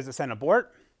it send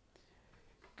abort?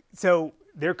 So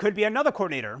there could be another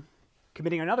coordinator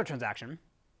committing another transaction,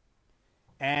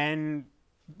 and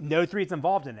node 3 is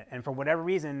involved in it, and for whatever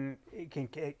reason, it can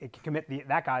commit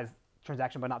that guy's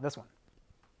transaction, but not this one.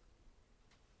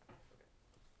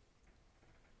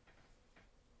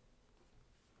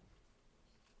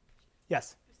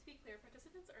 Yes? Just to be clear,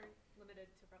 participants aren't limited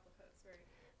to replicas, right?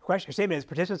 Question. Your statement is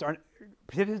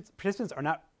participants are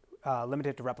not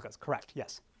limited to replicas. Correct.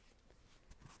 Yes.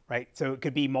 Right. So it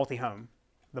could be multi-home,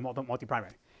 the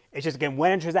multi-primary. It's just again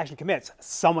when a transaction commits,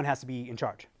 someone has to be in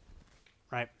charge.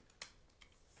 Right.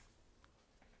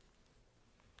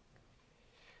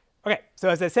 Okay. So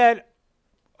as I said,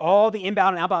 all the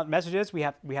inbound and outbound messages we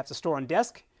have to store on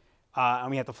disk, and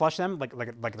we have to flush them like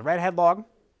the red head log.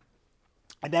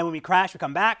 And then when we crash, we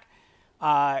come back.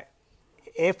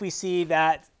 If we see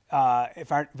that,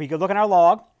 if we could look in our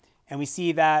log and we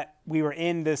see that we were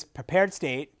in this prepared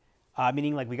state,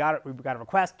 meaning like we got a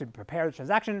request to prepare the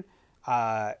transaction,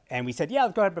 and we said, yeah,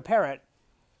 let's go ahead and prepare it,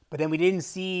 but then we didn't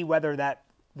see whether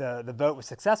the vote was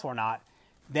successful or not,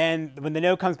 then when the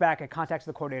node comes back, it contacts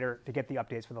the coordinator to get the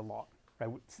updates for the log, right?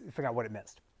 Figure out what it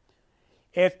missed.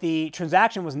 If the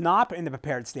transaction was not in the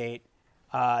prepared state,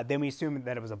 then we assume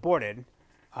that it was aborted.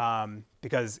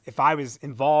 Because if I was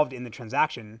involved in the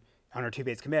transaction on our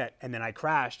two-phase commit and then I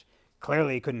crashed,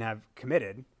 clearly it couldn't have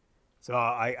committed. So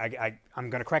I'm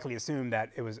going to correctly assume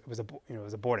that it was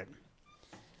aborted.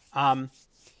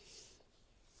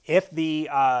 If the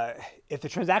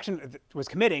transaction was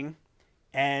committing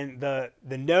and the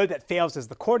node that fails is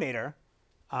the coordinator,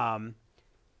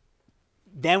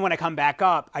 then when I come back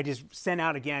up, I just send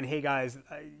out again, hey guys,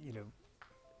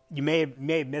 you may have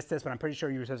missed this, but I'm pretty sure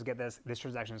you were supposed to get this. This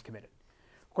transaction is committed.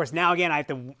 Of course, now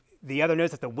again, the other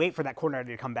nodes have to wait for that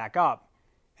coordinator to come back up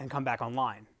and come back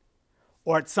online.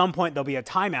 Or at some point, there'll be a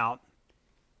timeout,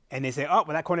 and they say, oh,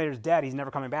 well, that coordinator's dead. He's never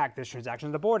coming back. This transaction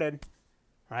is aborted,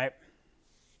 right?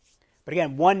 But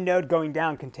again, one node going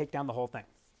down can take down the whole thing.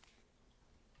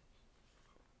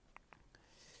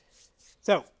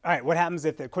 So, all right, what happens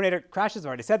if the coordinator crashes? I've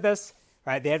already said this,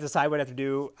 right? They have to decide what they have to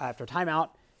do after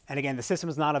timeout. And again, the system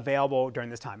is not available during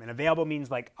this time. And available means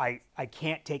like I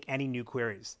can't take any new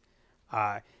queries.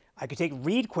 I could take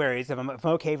read queries if I'm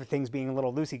okay for things being a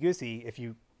little loosey-goosey if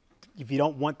you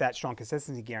don't want that strong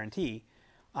consistency guarantee.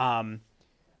 But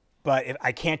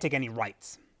I can't take any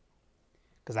writes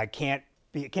because I can't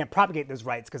propagate those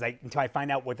writes until I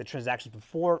find out what the transactions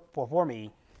before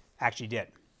me actually did.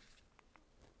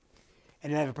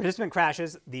 And then if a participant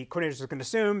crashes, the coordinator is going to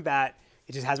assume that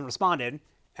it just hasn't responded.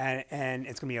 And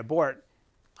it's going to be abort,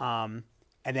 and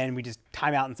then we just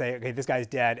time out and say, okay, this guy's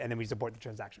dead, and then we just abort the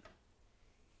transaction,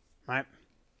 right?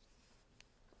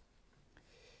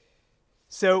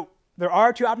 So there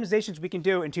are two optimizations we can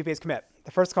do in two-phase commit.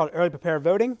 The first is called early prepare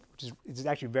voting, which is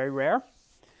actually very rare,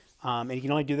 and you can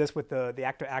only do this with the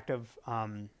active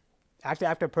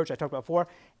approach I talked about before,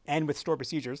 and with stored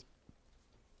procedures.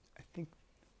 I think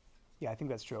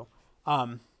that's true.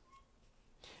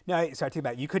 No, sorry, think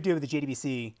about it. You could do it with the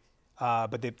JDBC,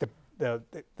 but the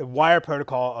wire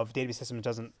protocol of database systems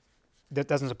doesn't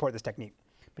support this technique.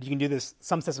 But you can do this.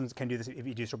 Some systems can do this if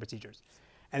you do stored procedures.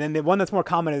 And then the one that's more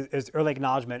common is early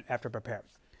acknowledgement after prepare.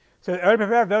 So early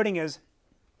prepare voting is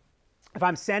if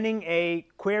I'm sending a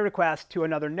query request to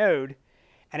another node,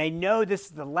 and I know this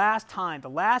is the last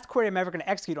query I'm ever going to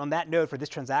execute on that node for this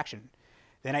transaction,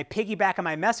 then I piggyback on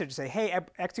my message and say, hey,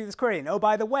 execute this query. And oh,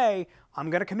 by the way,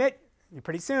 I'm going to commit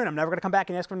pretty soon. I'm never going to come back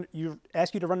and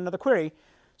ask you to run another query.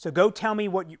 So go tell me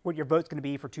what your vote's going to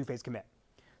be for two-phase commit.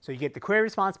 So you get the query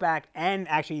response back and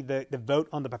actually the vote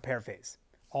on the prepare phase,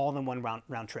 all in one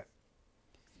round trip.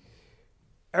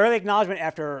 early acknowledgement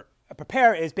after a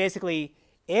prepare is basically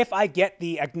if I get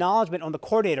the acknowledgement on the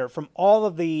coordinator from all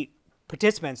of the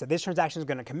participants that this transaction is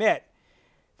going to commit,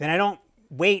 then I don't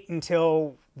wait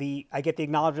until I get the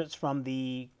acknowledgements from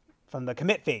the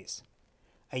commit phase.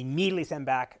 I immediately send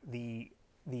back the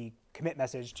commit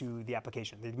message to the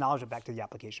application, the acknowledgement back to the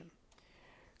application.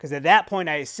 Because at that point,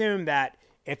 I assume that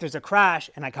if there's a crash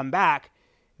and I come back,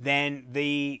 then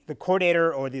the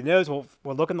coordinator or the nodes will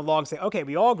look in the log and say, okay,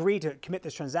 we all agreed to commit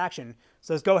this transaction,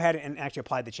 so let's go ahead and actually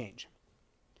apply the change.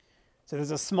 So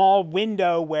there's a small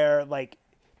window where there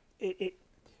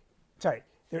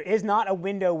is not a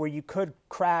window where you could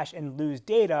crash and lose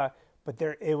data, but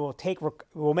it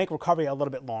will make recovery a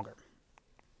little bit longer.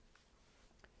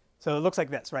 So it looks like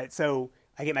this, right? So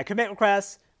I get my commit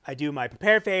requests, I do my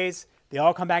prepare phase, they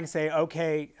all come back and say,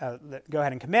 okay, go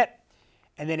ahead and commit.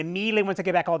 And then immediately once I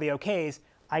get back all the OKs,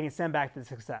 I can send back the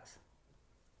success.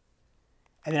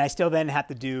 And then I still then have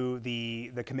to do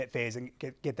the commit phase and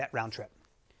get that round trip.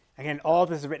 Again, all of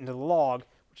this is written to the log,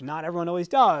 which not everyone always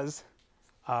does,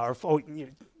 not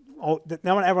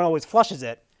everyone always flushes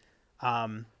it.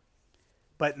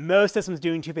 But most systems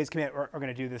doing two-phase commit are going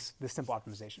to do this simple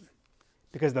optimization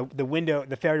because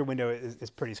the failure window is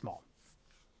pretty small.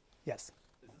 Yes?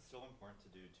 Is it still important to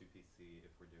do 2PC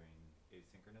if we're doing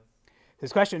asynchronous?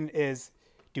 This question is,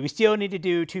 do we still need to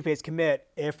do two-phase commit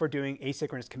if we're doing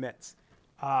asynchronous commits?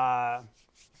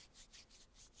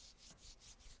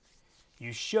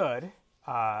 You should,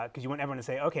 because you want everyone to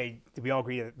say, okay, did we all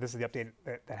agree that this is the update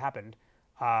that happened?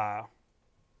 You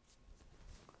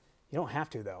don't have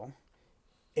to, though.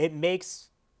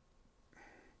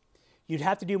 You'd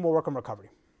have to do more work on recovery.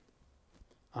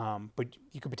 But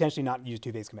you could potentially not use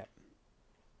two-phase commit.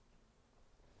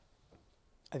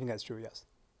 I think that's true, yes.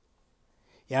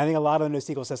 Yeah, I think a lot of the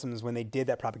NoSQL systems, when they did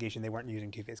that propagation, they weren't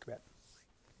using two-phase commit.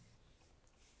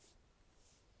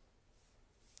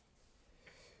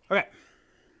 Okay.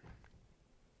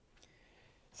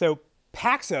 So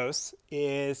Paxos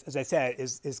is, as I said,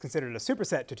 is considered a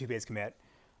superset to two-phase commit.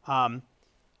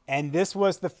 And this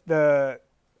was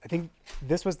I think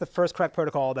this was the first correct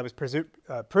protocol that was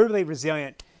provably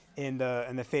resilient in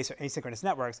the face of asynchronous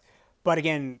networks. But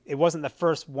again, it wasn't the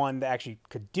first one that actually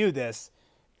could do this.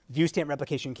 View stamp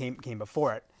replication came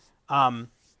before it. And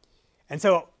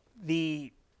so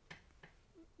the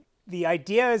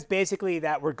idea is basically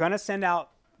that we're going to send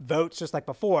out votes just like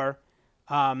before,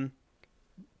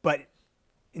 but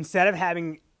instead of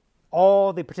having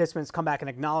all the participants come back and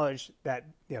acknowledge that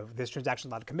this transaction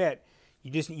is allowed to commit,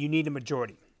 you need a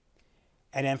majority.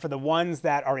 And then for the ones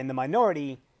that are in the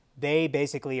minority, they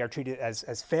basically are treated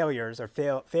as failures or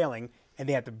failing, and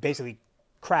they have to basically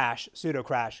crash, pseudo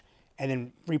crash, and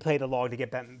then replay the log to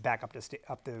get them back up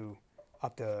to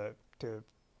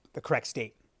the correct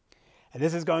state. And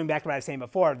this is going back to what I was saying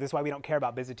before. This is why we don't care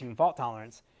about Byzantine fault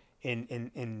tolerance in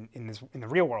the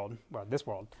real world, well, this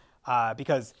world,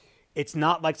 because it's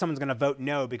not like someone's going to vote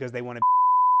no because they want to,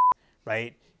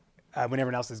 right? When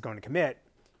everyone else is going to commit,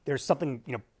 there's something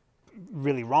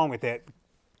really wrong with it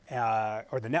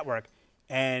or the network,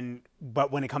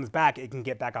 but when it comes back, it can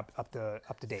get back up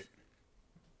to date,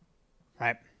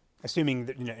 right? Assuming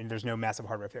that there's no massive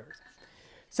hardware failures.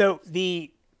 So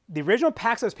the original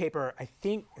Paxos paper, I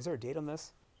think, is there a date on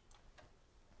this?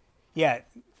 Yeah,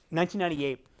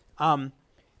 1998.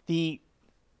 The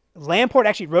Lamport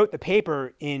actually wrote the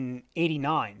paper in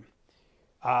 '89.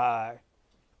 But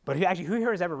who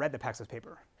here has ever read the Paxos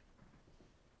paper?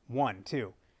 One,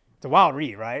 two. It's a wild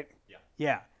read, right? Yeah.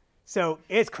 Yeah. So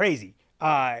it's crazy.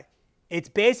 It's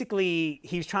basically,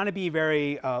 he's trying to be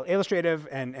very illustrative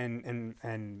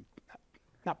and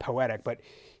not poetic, but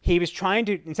he was trying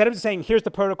to, instead of just saying, here's the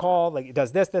protocol, like it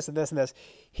does this, this, and this, and this,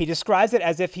 he describes it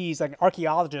as if he's like an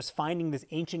archaeologist finding this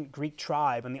ancient Greek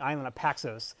tribe on the island of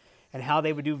Paxos and how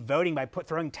they would do voting by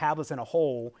throwing tablets in a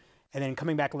hole and then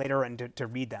coming back later and to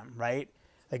read them, right?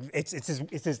 Like it's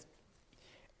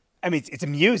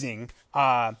amusing,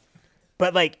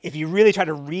 but like if you really try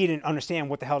to read and understand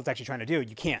what the hell it's actually trying to do,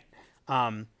 you can't.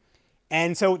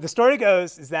 And so the story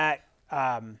goes is that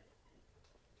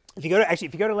if you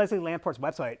go to Leslie Lamport's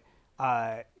website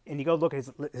and you go look at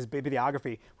his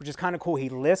bibliography, which is kind of cool, he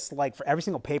lists like for every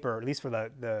single paper, at least for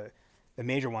the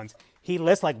major ones, he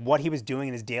lists like what he was doing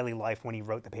in his daily life when he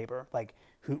wrote the paper, like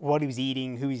what he was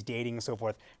eating, who he's dating, and so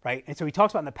forth, right? And so he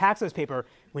talks about in the Paxos paper,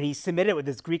 when he submitted it with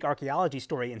this Greek archaeology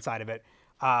story inside of it,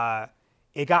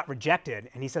 it got rejected.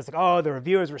 And he says, like, oh, the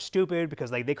reviewers were stupid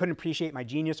because like they couldn't appreciate my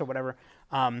genius or whatever.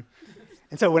 And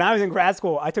so when I was in grad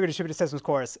school, I took a distributed systems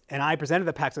course, and I presented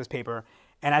the Paxos paper,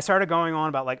 and I started going on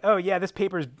about like, oh yeah, this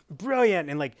paper is brilliant,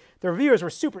 and like the reviewers were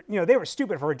super, they were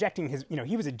stupid for rejecting his,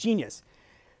 he was a genius.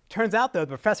 Turns out, though, the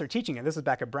professor teaching it, this was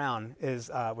back at Brown,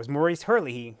 was Maurice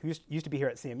Hurley, who used to be here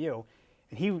at CMU.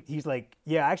 And he's like,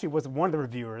 yeah, I actually was one of the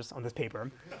reviewers on this paper.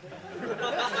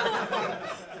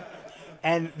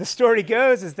 And the story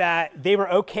goes is that they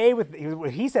were okay with,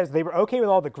 what he says, they were okay with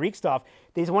all the Greek stuff.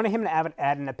 They just wanted him to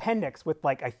add an appendix with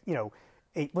like,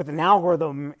 with an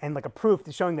algorithm and like a proof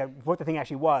showing that what the thing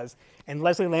actually was. And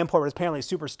Leslie Lamport was apparently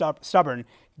super stubborn,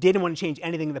 didn't want to change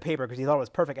anything in the paper because he thought it was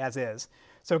perfect as is.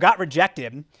 So it got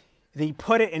rejected. Then he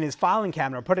put it in his filing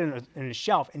cabinet, or put it in his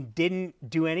shelf, and didn't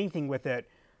do anything with it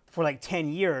for like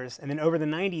 10 years. And then over the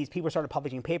 90s, people started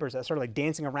publishing papers that started like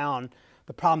dancing around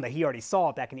the problem that he already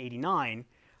solved back in 89.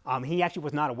 He actually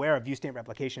was not aware of view-state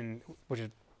replication, which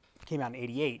came out in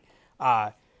 88.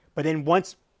 But then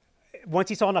once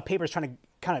he saw enough papers trying to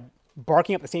kind of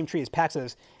barking up the same tree as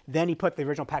Paxos, then he put the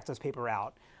original Paxos paper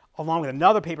out, along with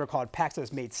another paper called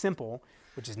Paxos Made Simple,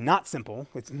 which is not simple.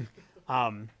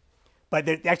 But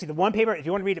actually, the one paper, if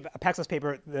you want to read a Paxos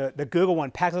paper, the Google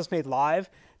one, Paxos Made Live,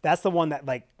 that's the one that,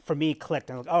 like, for me, clicked.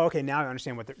 And I was like, oh, okay, now I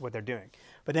understand what they're doing.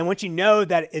 But then once you know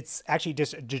that it's actually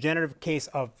just a degenerative case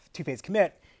of two-phase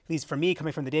commit, at least for me,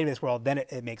 coming from the database world, then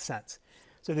it makes sense.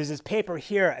 So there's this paper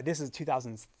here. This is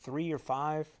 2003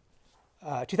 or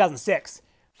 2006,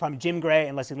 from Jim Gray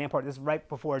and Leslie Lamport. This is right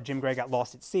before Jim Gray got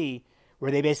lost at sea,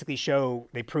 where they basically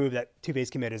they prove that two-phase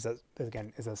commit is a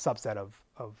subset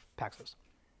of Paxos.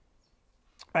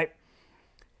 Right?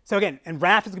 So again, and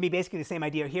RAF is going to be basically the same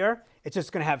idea here. It's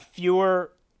just going to have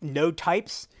fewer node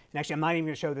types. And actually, I'm not even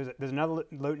going to show there's another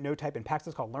node type in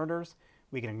Paxos called learners.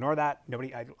 We can ignore that. I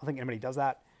don't think anybody does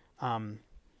that.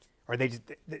 Or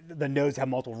the nodes have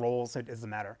multiple roles, so it doesn't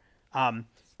matter.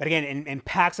 But again, in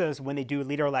Paxos, when they do a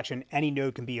leader election, any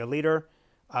node can be a leader.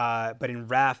 But in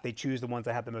RAF, they choose the ones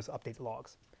that have the most updated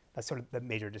logs. That's sort of the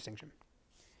major distinction.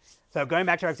 So going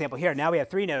back to our example here, now we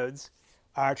have 3 nodes.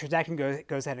 Our transaction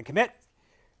goes ahead and commit.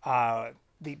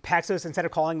 The Paxos, instead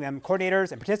of calling them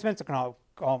coordinators and participants, are going to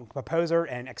call them proposer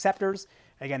and acceptors.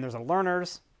 Again, there's a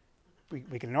learners. We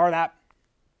can ignore that.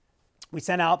 We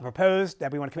send out the proposed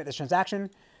that we want to commit this transaction.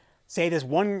 Say this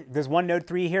one node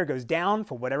 3 here goes down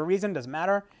for whatever reason, doesn't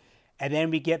matter. And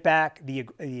then we get back the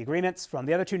agreements from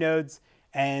the other 2 nodes.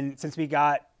 And since we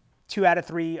got 2 out of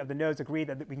 3 of the nodes agree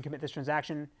that we can commit this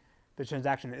transaction, the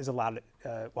transaction is allowed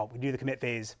we do the commit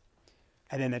phase,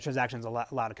 and then the transaction is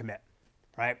allowed to commit,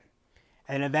 right?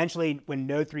 And then eventually, when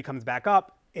node 3 comes back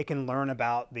up, it can learn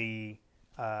about the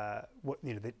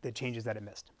changes that it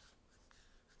missed,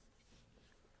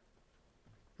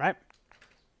 right?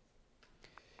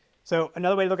 So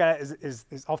another way to look at it is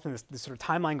often this sort of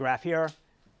timeline graph here,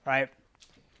 right?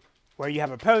 Where you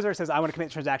have a proposer that says, I want to commit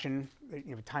a transaction,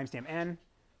 timestamp n,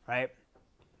 right?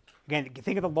 Again,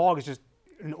 think of the log as just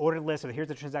an ordered list of here's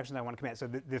the transaction I want to commit. So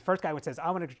the first guy says, I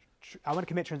want to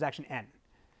commit transaction n.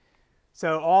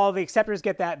 So all the acceptors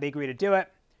get that, they agree to do it.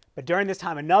 But during this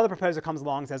time, another proposer comes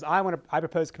along and says, I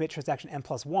propose to commit transaction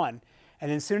n+1.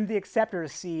 And then soon as the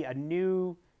acceptors see a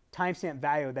new timestamp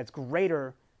value that's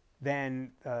greater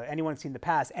than anyone seen in the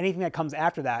past, anything that comes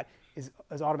after that is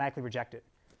automatically rejected.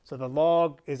 So the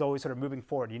log is always sort of moving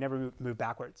forward. You never move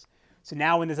backwards. So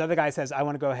now when this other guy says, I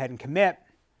want to go ahead and commit,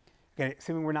 again,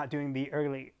 assuming we're not doing the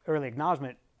early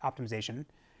acknowledgement optimization,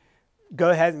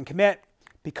 go ahead and commit.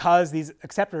 Because these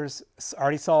acceptors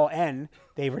already saw n,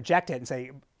 they reject it and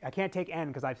say, I can't take n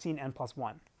because I've seen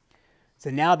n+1. So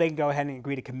now they can go ahead and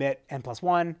agree to commit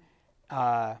n+1,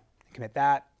 commit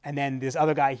that. And then this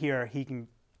other guy here, he can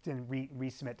then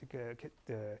resubmit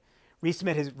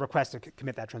his request to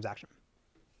commit that transaction.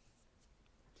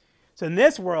 So in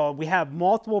this world, we have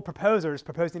multiple proposers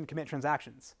proposing to commit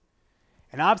transactions.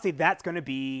 And obviously, that's going to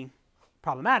be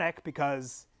problematic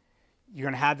because you're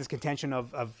going to have this contention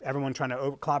of everyone trying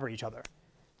to collaborate each other.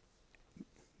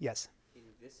 Yes? In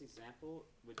this example,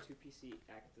 would 2PC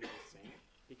act the same?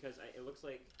 Because it looks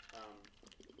like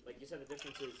you said, the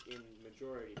difference is in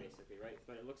majority, basically, right?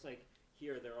 But it looks like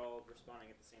here they're all responding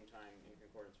at the same time in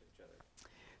concordance with each other.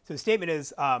 So the statement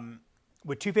is,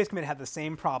 would two-phase commit have the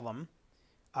same problem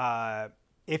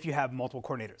if you have multiple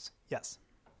coordinators? Yes.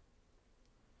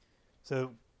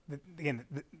 So again,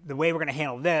 the way we're going to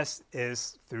handle this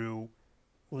is through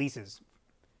leases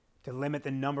to limit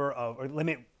the number of, or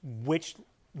limit which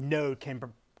node can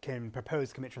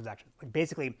propose commit transactions. Like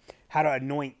basically, how to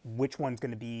anoint which one's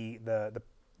going to be the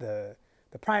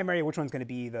primary, which one's going to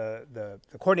be the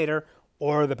coordinator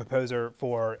or the proposer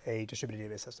for a distributed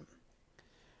database system.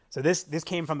 So this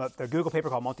came from the Google paper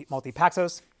called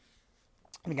Multi-Paxos.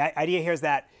 And the idea here is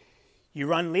that you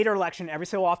run leader election every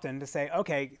so often to say,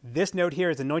 okay, this node here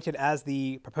is anointed as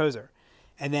the proposer.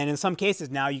 And then in some cases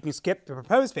now you can skip the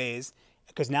propose phase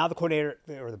because now the coordinator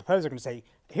or the proposer can say,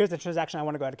 here's the transaction I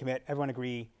want to go ahead and commit. Everyone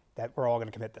agree that we're all going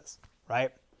to commit this,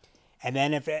 right? And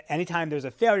then if at any time there's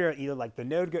a failure, either like the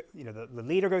node, the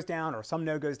leader goes down or some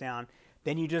node goes down,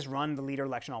 then you just run the leader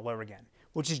election all over again,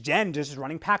 which is just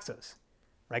running Paxos,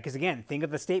 right? Because again, think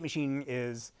of the state machine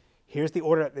is here's the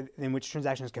order in which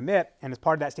transactions commit, and as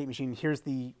part of that state machine, here's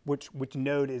the which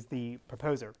node is the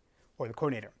proposer or the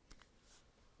coordinator,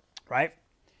 right?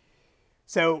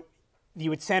 So you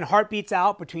would send heartbeats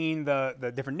out between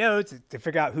the different nodes to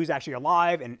figure out who's actually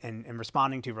alive and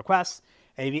responding to requests.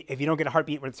 And if you don't get a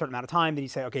heartbeat with a certain amount of time, then you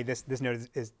say, okay, this node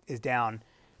is down,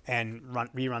 and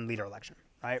rerun leader election,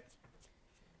 right?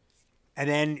 And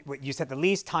then you set the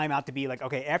least time out to be like,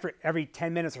 okay, after every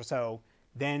 10 minutes or so,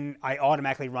 then I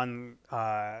automatically run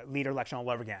leader election all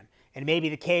over again. And it may be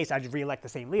the case I just re-elect the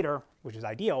same leader, which is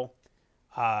ideal,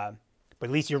 but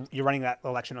at least you're running that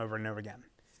election over and over again.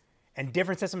 And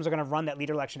different systems are going to run that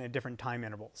leader election at different time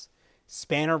intervals.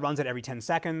 Spanner runs it every 10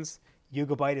 seconds.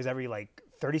 Yugabyte is every like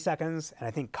 30 seconds. And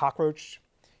I think Cockroach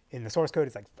in the source code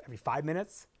is like every 5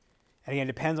 minutes. And again,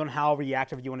 it depends on how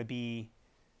reactive you want to be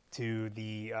to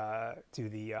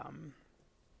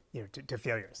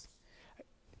failures.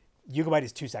 Yugabyte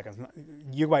is 2 seconds.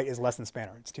 Yugabyte is less than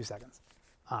Spanner. It's 2 seconds.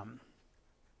 All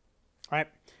right.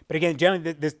 But again,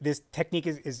 generally this technique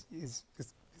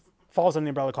falls under the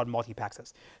umbrella called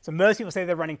multi-Paxos. So most people say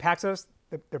they're running Paxos.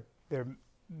 They're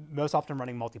most often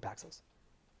running multi-Paxos.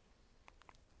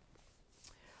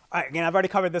 All right, again, I've already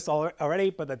covered this already,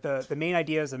 but the main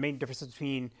ideas, the main differences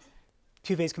between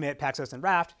two-phase commit, Paxos, and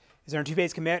Raft is there a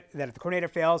two-phase commit that if the coordinator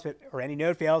fails or any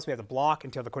node fails, we have to block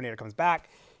until the coordinator comes back.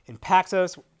 In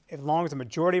Paxos, as long as the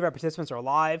majority of our participants are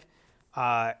alive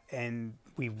and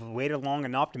we've waited long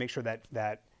enough to make sure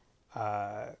that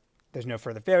there's no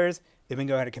further failures, then we can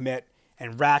go ahead and commit.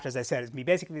 And Raft, as I said, is going to be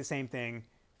basically the same thing,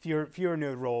 fewer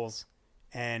node roles.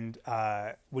 And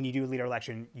when you do a leader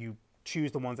election, you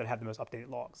choose the ones that have the most updated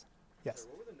logs. Yes? So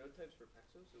what were the node types for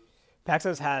Paxos?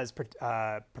 Paxos has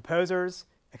proposers,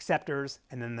 acceptors,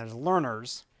 and then there's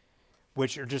learners,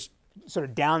 which are just sort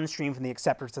of downstream from the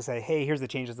acceptors to say, hey, here's the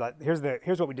changes,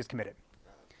 here's what we just committed.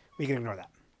 We can ignore that.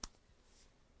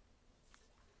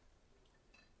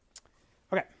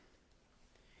 Okay.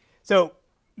 So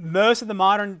most of the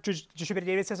modern distributed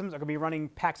database systems are going to be running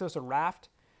Paxos or Raft.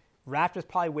 Raft is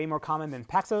probably way more common than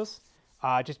Paxos,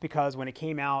 just because when it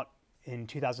came out in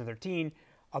 2013,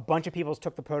 a bunch of people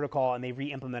took the protocol and they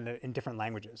re-implemented it in different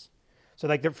languages. So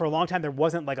like for a long time, there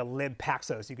wasn't like a lib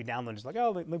Paxos you could download and just like,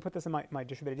 oh, let me put this in my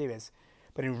distributed database.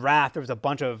 But in Raft, there was a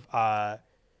bunch of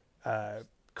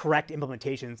correct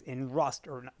implementations in Rust,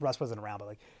 or Rust wasn't around, but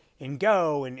like in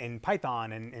Go and in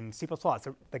Python and C++.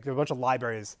 So like there are a bunch of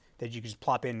libraries that you could just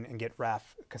plop in and get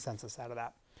Raft consensus out of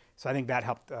that. So I think that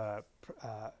helped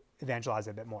evangelize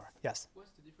it a bit more. Yes? What's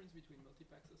the difference between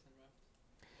multi-Paxos and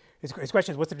Raft? His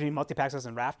question is, what's the difference between multi-Paxos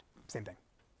and Raft? Same thing.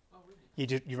 Oh,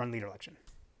 really? You run leader election.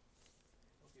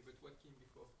 Okay, but what came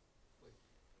before?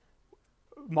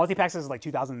 Multi-Paxos is like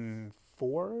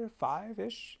 2004,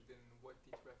 5-ish. Then what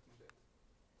did Raft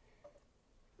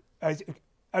invent?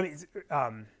 I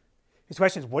mean, his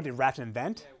question is, what did Raft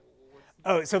invent? Yeah,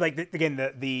 Oh, so like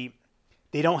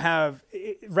they don't have.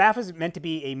 Raft is meant to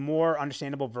be a more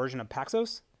understandable version of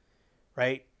Paxos,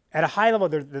 right? At a high level,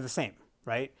 they're the same,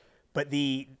 right? But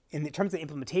in terms of the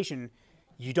implementation,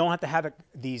 you don't have to have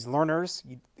these learners,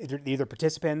 either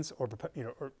participants or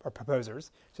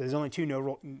proposers. So there's only two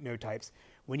node types.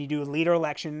 When you do a leader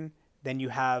election, then you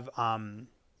have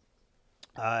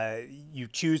you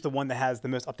choose the one that has the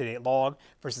most up-to-date log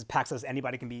versus Paxos.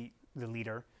 Anybody can be the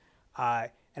leader.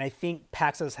 And I think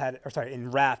Paxos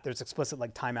in Raft, there's explicit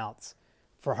like timeouts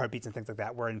for heartbeats and things like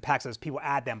that, where in Paxos, people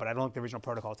add them, but I don't think the original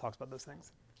protocol talks about those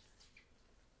things.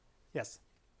 Yes?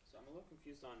 So I'm a little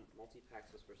confused on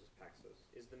multi-Paxos versus Paxos.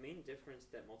 Is the main difference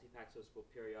that multi-Paxos will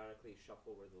periodically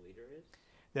shuffle where the leader is?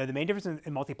 The main difference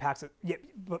in multi-Paxos,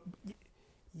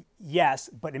 yes,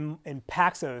 but in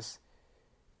Paxos,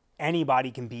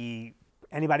 anybody can be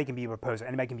a proposer,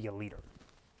 anybody can be a leader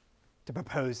to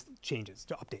propose changes,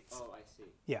 to updates. Oh, I see.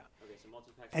 Yeah. Okay, so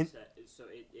multi-Paxos, so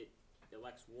it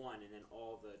elects one, and then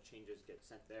all the changes get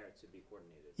sent there to be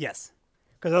coordinated. Yes,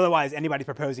 because otherwise anybody's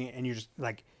proposing it, and you're just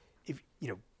like, if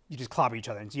you just clobber each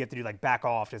other, and so you have to do like back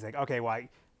off, just like, okay, well,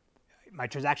 my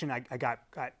transaction I got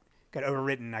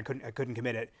overwritten, I couldn't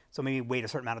commit it, so maybe wait a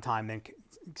certain amount of time, then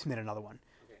submit another one.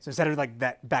 Okay. So instead of like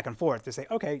that back and forth, to say,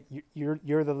 okay,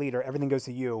 you're the leader, everything goes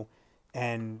to you,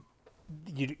 and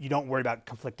you don't worry about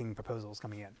conflicting proposals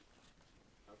coming in.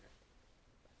 Okay.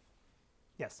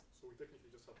 Yes. So we technically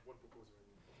just have one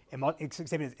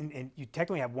proposer. And you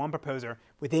technically have one proposer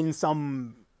within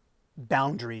some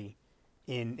boundary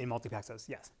in multiplexes,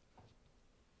 yes.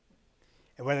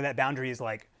 And whether that boundary is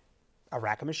like a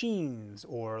rack of machines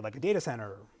or like a data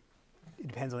center, it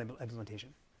depends on the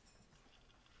implementation.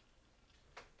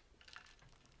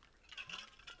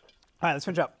 All right, let's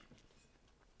finish up.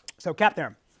 So CAP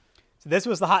theorem. So this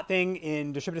was the hot thing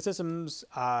in distributed systems,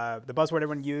 the buzzword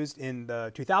everyone used in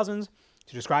the 2000s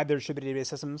to describe their distributed database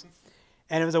systems.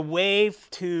 And it was a way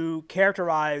to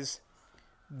characterize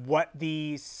what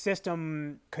the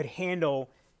system could handle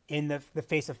in the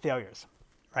face of failures,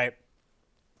 right?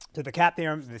 So the CAP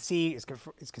theorem, the C is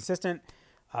consistent,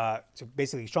 so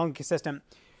basically strongly consistent.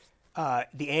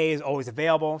 The A is always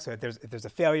available, so if there's a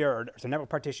failure or there's a network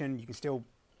partition, you can still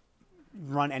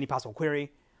run any possible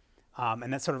query.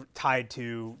 And that's sort of tied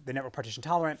to the network partition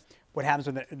tolerant. What happens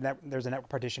when there's a network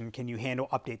partition? Can you handle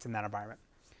updates in that environment?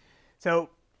 So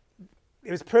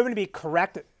it was proven to be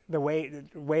correct the way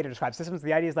to describe systems.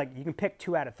 The idea is like you can pick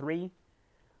 2 out of 3,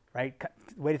 right?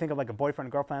 The way to think of like a boyfriend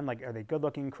and girlfriend, like are they good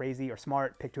looking, crazy, or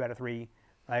smart? Pick 2 out of 3,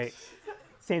 right?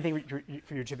 Same thing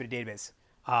for your distributed database.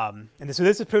 So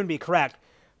this is proven to be correct.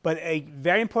 But a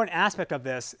very important aspect of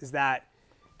this is that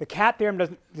the CAP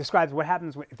theorem describes what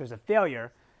happens if there's a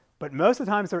failure. But most of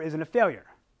the times there isn't a failure,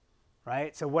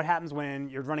 right? So what happens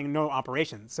when you're running no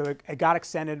operations? So it got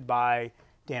extended by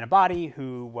Dan Abadi,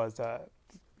 who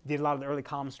did a lot of the early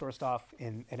column store stuff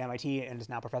at MIT and is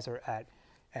now professor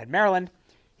at Maryland.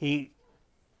 The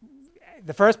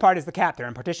first part is the CAP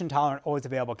theorem, partition tolerant, always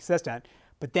available, consistent.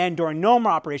 But then during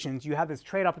normal operations, you have this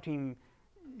trade-off between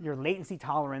your latency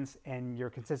tolerance and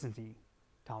your consistency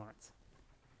tolerance.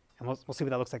 And we'll see what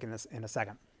that looks like in a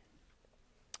second,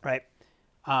 right?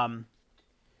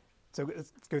 So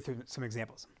let's go through some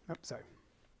examples. Oops, sorry.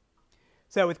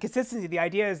 So with consistency, the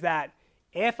idea is that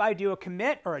if I do a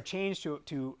commit or a change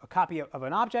to a copy of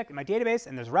an object in my database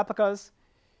and there's replicas,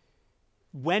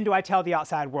 when do I tell the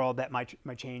outside world that my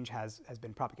change has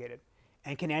been propagated?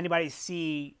 And can anybody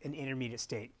see an intermediate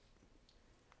state?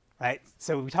 Right?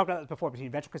 So we talked about this before between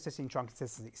eventual consistency and strong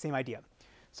consistency. Same idea.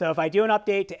 So if I do an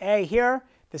update to A here,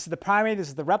 this is the primary, this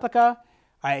is the replica.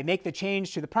 I make the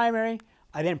change to the primary.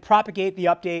 I then propagate the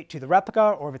update to the replica,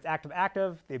 or if it's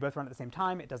active-active, they both run at the same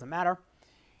time, it doesn't matter.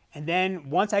 And then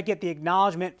once I get the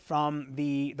acknowledgement from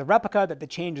the replica that the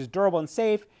change is durable and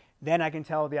safe, then I can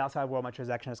tell the outside world my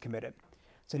transaction is committed.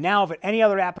 So now if any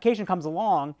other application comes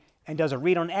along and does a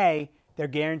read on A, they're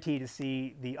guaranteed to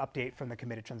see the update from the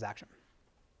committed transaction,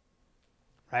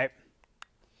 right?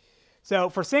 So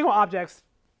for single objects,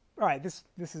 all right, this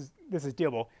is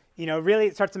doable. Really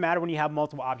it starts to matter when you have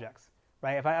multiple objects.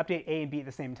 Right? If I update A and B at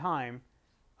the same time,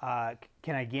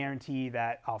 can I guarantee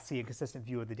that I'll see a consistent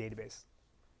view of the database?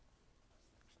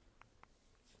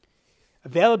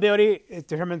 Availability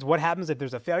determines what happens if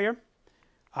there's a failure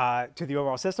to the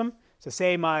overall system. So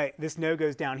say this node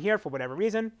goes down here for whatever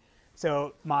reason.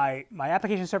 So my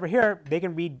application server here, they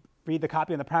can read the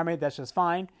copy on the primary. That's just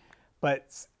fine.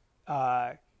 But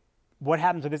what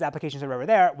happens with this application server over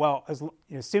there? Well,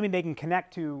 assuming they can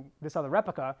connect to this other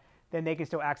replica, then they can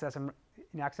still access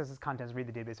its contents, read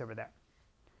the database over there,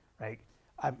 right?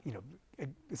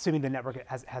 Assuming the network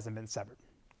hasn't been severed,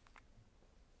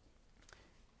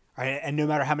 all right? And no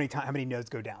matter how many nodes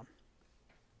go down.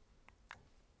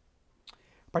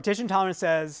 Partition tolerance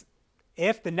says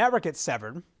if the network gets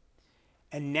severed,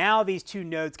 and now these 2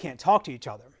 nodes can't talk to each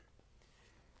other.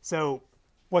 So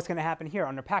what's going to happen here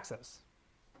under Paxos?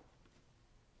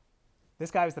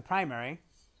 This guy was the primary,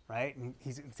 right? And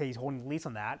he's holding the lease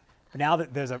on that. But now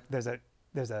that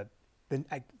the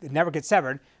network gets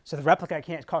severed, so the replica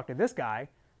can't talk to this guy.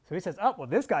 So he says, oh, well,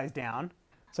 this guy's down.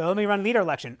 So let me run leader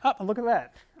election. Oh, and look at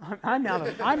that. I'm now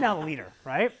the leader,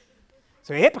 right?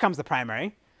 So it becomes the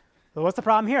primary. So what's the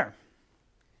problem here?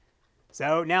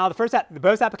 So now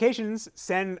both applications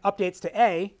send updates to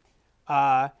A.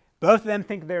 Both of them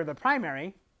think they're the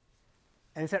primary.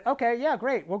 And they said, OK, yeah,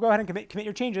 great. We'll go ahead and commit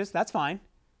your changes. That's fine,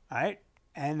 all right?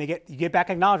 And you get back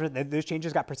acknowledgement that those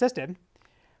changes got persisted.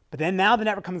 But then now the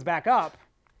network comes back up,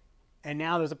 and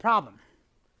now there's a problem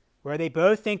where they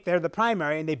both think they're the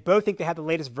primary, and they both think they have the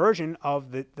latest version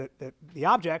of the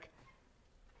object,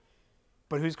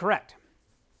 but who's correct?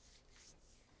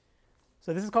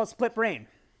 So this is called split brain,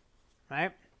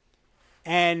 right?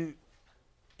 And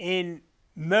in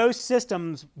most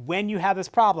systems, when you have this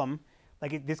problem,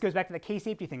 this goes back to the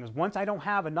K-safety thing, is once I don't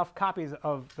have enough copies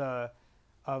of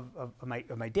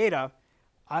my data,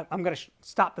 I'm going to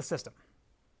stop the system.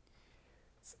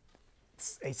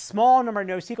 A small number of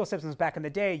NoSQL systems back in the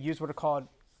day used what are called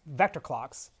vector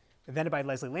clocks, invented by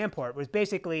Leslie Lamport. It was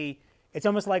basically, it's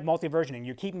almost like multi-versioning.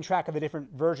 You're keeping track of the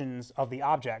different versions of the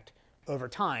object over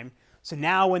time. So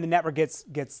now when the network gets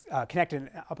connected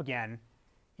up again,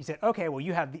 you said, okay, well,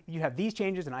 you have these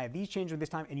changes and I have these changes at this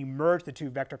time, and you merge the two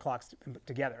vector clocks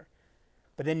together.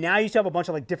 But then now you still have a bunch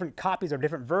of like different copies or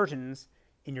different versions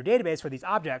in your database for these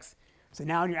objects. So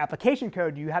now in your application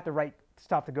code, you have to write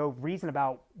stuff to go reason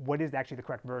about what is actually the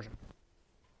correct version.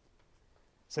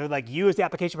 So like you as the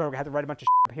application programmer have to write a bunch of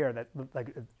shit up here that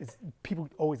like people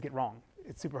always get wrong.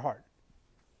 It's super hard,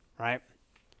 right?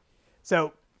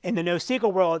 So in the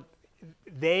NoSQL world,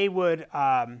 they would,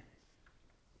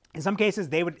 in some cases,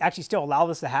 they would actually still allow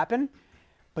this to happen.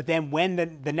 But then when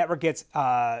the network gets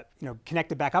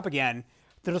connected back up again,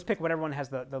 they'll just pick whatever one has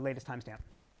the latest timestamp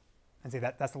and say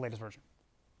that's the latest version.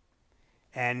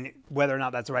 And whether or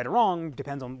not that's right or wrong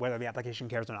depends on whether the application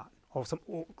cares or not, or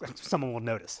someone will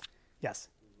notice. Yes?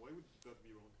 Why would that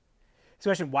be wrong? So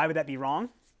question, why would that be wrong?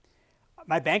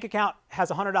 My bank account has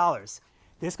 $100.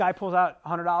 This guy pulls out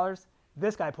 $100.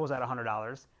 This guy pulls out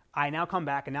 $100. I now come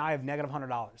back, and now I have negative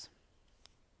 $100.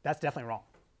 That's definitely wrong.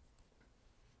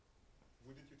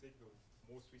 Wouldn't you take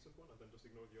the most recent one and then just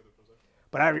ignore the other transaction?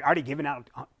 But I already given out,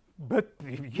 but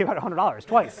you gave out $100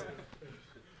 twice.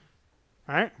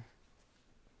 All right?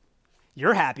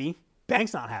 You're happy.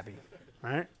 Bank's not happy. All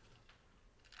right?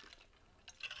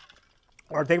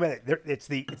 Or think about it. It's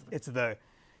the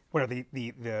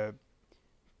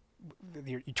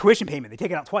your tuition payment. They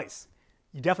take it out twice.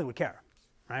 You definitely would care,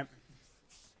 right?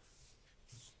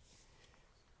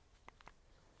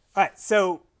 All right.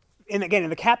 So, and again, in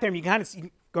the CAP theorem, you kind of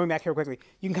see, going back here quickly,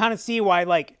 you can kind of see why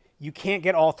like you can't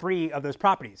get all three of those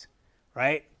properties,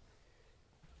 right?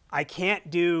 I can't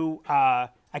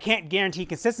guarantee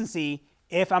consistency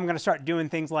if I'm going to start doing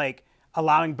things like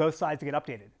allowing both sides to get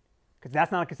updated, because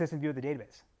that's not a consistent view of the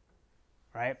database,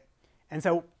 right? And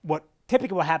so what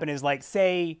typically will happen is like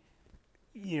say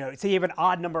you have an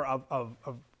odd number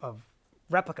of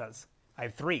replicas. I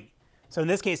have 3. So in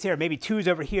this case here, maybe 2's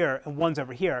over here and 1's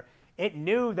over here. It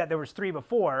knew that there was 3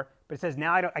 before, but it says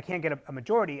now I can't get a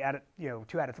majority out of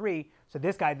 2 out of 3. So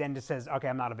this guy then just says, okay,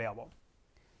 I'm not available,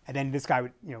 and then this guy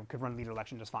would could run leader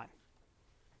election just fine.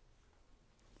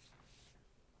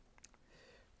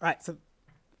 All right, so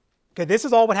okay, this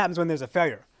is all what happens when there's a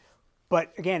failure.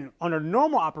 But again, under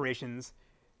normal operations,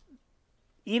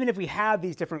 even if we have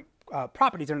these different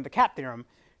properties under the CAP theorem,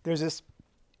 there's this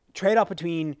trade-off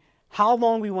between how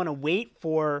long we want to wait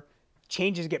for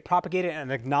changes to get propagated and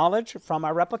acknowledged from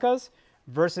our replicas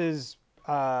versus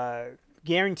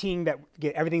guaranteeing that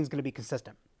everything's going to be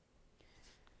consistent.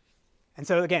 And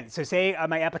so again, say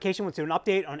my application wants to do an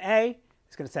update on A,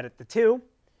 it's going to set it to 2,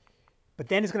 but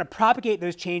then it's going to propagate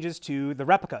those changes to the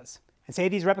replicas. And say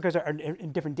these replicas are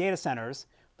in different data centers,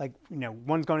 like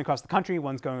one's going across the country,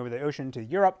 one's going over the ocean to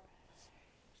Europe.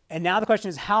 And now the question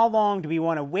is, how long do we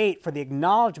want to wait for the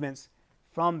acknowledgments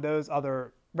from those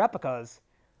other replicas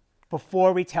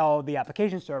before we tell the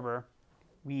application server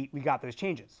we got those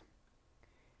changes?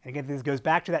 And again, this goes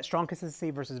back to that strong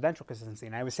consistency versus eventual consistency.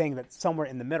 And I was saying that somewhere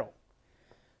in the middle.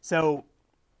 So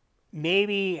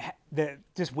maybe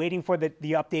just waiting for the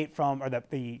update from, or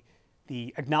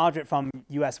the acknowledgement from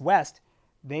US West,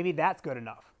 maybe that's good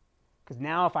enough. Because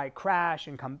now if I crash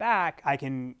and come back, I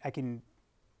can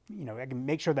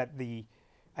make sure that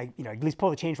I at least pull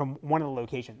the change from one of the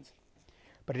locations.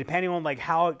 But depending on like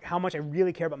how much I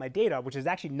really care about my data, which is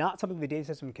actually not something the data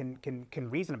system can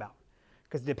reason about,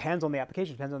 because it depends on the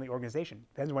application, depends on the organization,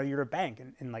 depends on whether you're a bank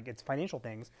and like it's financial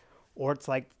things, or it's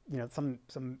like some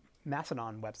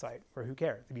Mastodon website where who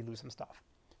cares if you lose some stuff,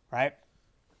 right?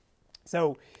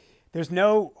 So there's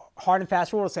no hard and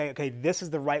fast rule to say, okay, this is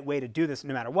the right way to do this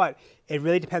no matter what. It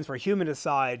really depends for a human to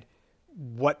decide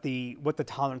what the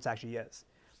tolerance actually is.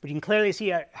 But you can clearly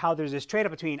see how there's this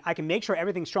trade-off between I can make sure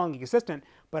everything's strong and consistent,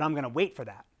 but I'm going to wait for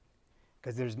that.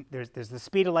 Because there's the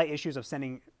speed of light issues of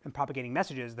sending and propagating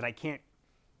messages that I can't,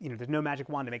 there's no magic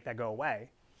wand to make that go away.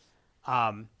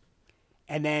 And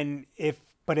then if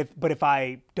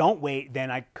I don't wait,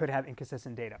 then I could have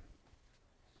inconsistent data.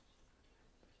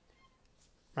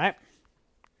 Right?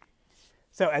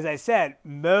 So as I said,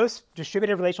 most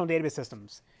distributed relational database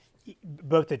systems,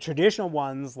 both the traditional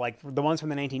ones, like the ones from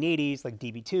the 1980s, like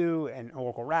DB2 and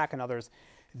Oracle RAC and others,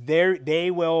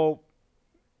 they will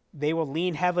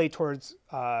lean heavily towards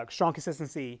strong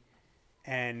consistency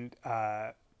and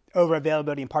over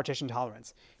availability and partition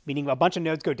tolerance. Meaning a bunch of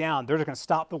nodes go down, they're just going to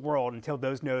stop the world until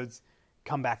those nodes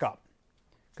come back up,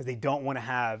 because they don't want to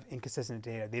have inconsistent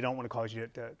data. They don't want to cause you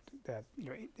to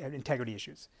integrity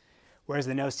issues. Whereas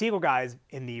the NoSQL guys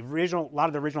in a lot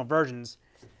of the original versions,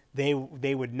 they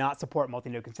would not support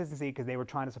multi-node consistency because they were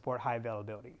trying to support high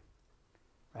availability,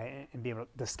 right, and be able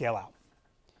to scale out.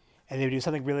 And they would do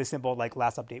something really simple like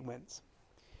last update wins.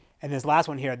 And this last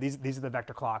one here, these are the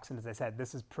vector clocks, and as I said,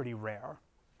 this is pretty rare.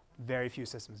 Very few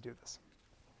systems do this.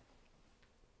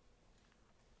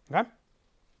 Okay?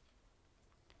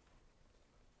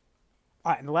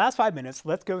 All right, in the last 5 minutes,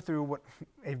 let's go through what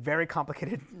a very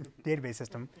complicated database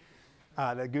system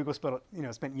that Google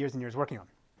spent years and years working on,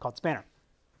 called Spanner.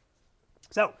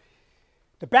 So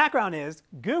the background is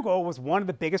Google was one of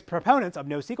the biggest proponents of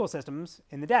NoSQL systems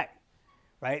in the day.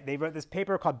 Right? They wrote this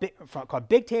paper called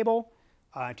Bigtable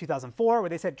in 2004, where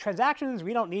they said transactions,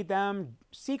 we don't need them.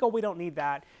 SQL, we don't need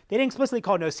that. They didn't explicitly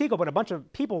call it NoSQL, but a bunch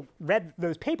of people read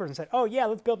those papers and said, oh yeah,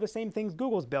 let's build the same things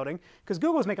Google's building, because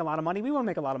Google's making a lot of money. We want to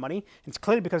make a lot of money. And it's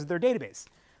clearly because of their database.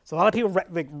 So a lot of people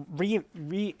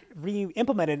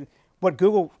re-implemented what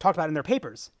Google talked about in their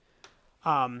papers.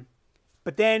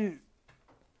 But then,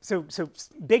 so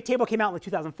Bigtable came out in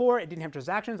 2004. It didn't have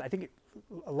transactions. I think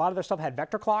a lot of their stuff had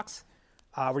vector clocks,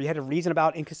 where you had to reason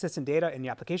about inconsistent data in the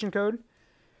application code.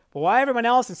 But while everyone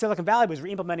else in Silicon Valley was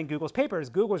re-implementing Google's papers,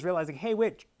 Google was realizing, hey,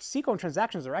 wait, SQL and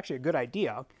transactions are actually a good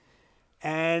idea.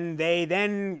 And they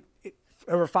then,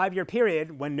 over a 5-year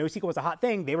period, when NoSQL was a hot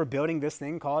thing, they were building this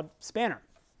thing called Spanner,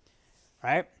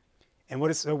 right? And what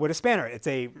is Spanner? It's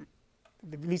at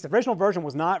least the original version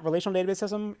was not a relational database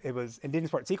system. It didn't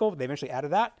support SQL. They eventually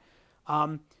added that.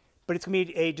 But it's going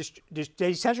to be a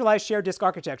decentralized shared disk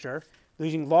architecture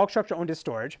using log structure on disk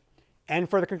storage. And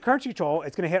for the concurrency control,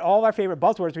 it's going to hit all our favorite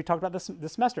buzzwords we talked about this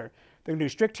semester. They're going to do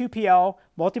strict 2PL,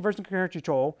 multi-version concurrency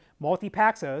control,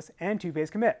 multi-Paxos, and two-phase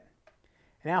commit.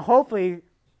 And now hopefully,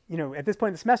 at this point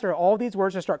in the semester, all these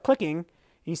words just start clicking, and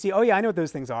you see, oh yeah, I know what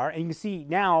those things are. And you can see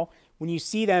now, when you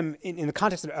see them in the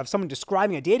context of someone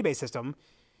describing a database system,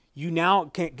 you now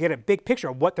can get a big picture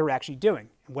of what they're actually doing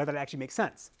and whether it actually makes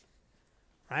sense,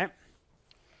 right?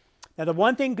 Now, the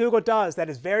one thing Google does that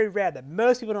is very rare that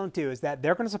most people don't do is that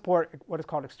they're going to support what is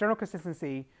called external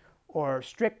consistency or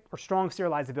strict or strong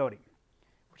serializability,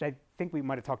 which I think we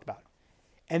might have talked about.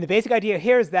 And the basic idea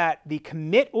here is that the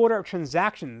commit order of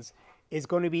transactions is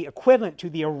going to be equivalent to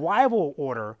the arrival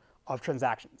order of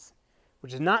transactions,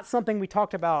 which is not something we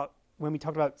talked about when we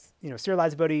talked about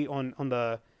serializability on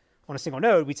a single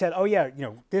node. We said, oh yeah,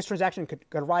 this transaction could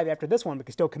arrive after this one, but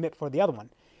could still commit before the other one.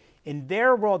 In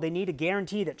their world, they need to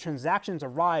guarantee that transactions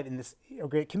arrive or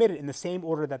get committed in the same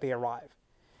order that they arrive.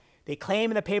 They claim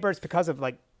in the paper it's because of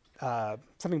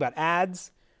something about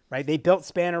ads, right? They built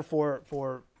Spanner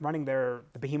for running the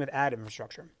behemoth ad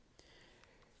infrastructure.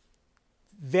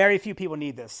 Very few people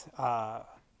need this,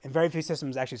 and very few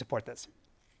systems actually support this.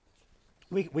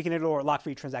 We can ignore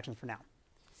lock-free transactions for now.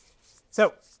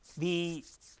 So the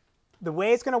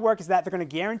way it's going to work is that they're going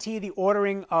to guarantee the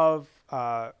ordering of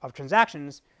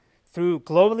transactions through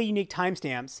globally unique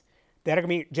timestamps that are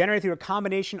going to be generated through a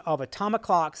combination of atomic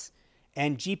clocks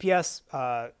and GPS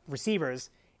receivers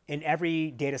in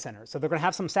every data center. So they're going to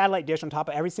have some satellite dish on top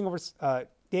of every single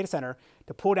data center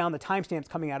to pull down the timestamps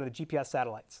coming out of the GPS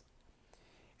satellites.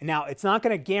 And now it's not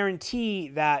going to guarantee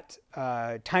that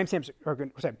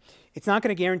it's not going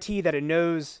to guarantee that it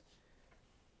knows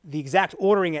the exact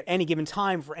ordering at any given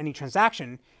time for any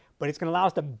transaction, but it's going to allow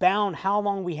us to bound how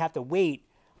long we have to wait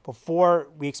before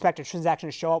we expect a transaction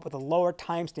to show up with a lower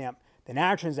timestamp than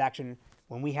our transaction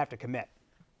when we have to commit.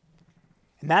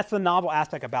 And that's the novel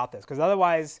aspect about this, because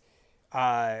otherwise,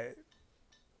 if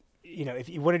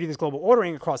you want to do this global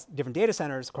ordering across different data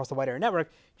centers, across the wide area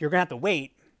network, you're going to have to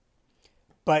wait.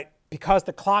 But because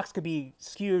the clocks could be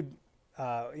skewed,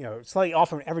 slightly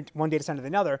off from every one data center to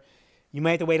another, you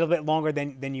might have to wait a little bit longer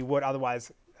than you would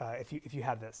otherwise if you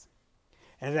have this.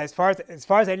 And as far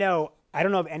as I know, I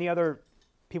don't know of any other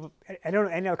any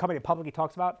other company that publicly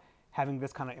talks about having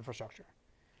this kind of infrastructure.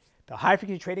 The high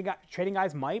frequency trading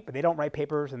guys might, but they don't write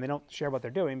papers and they don't share what they're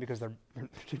doing because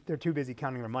they're too busy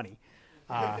counting their money.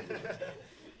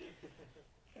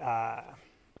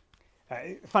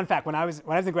 Fun fact: when I was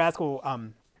in grad school,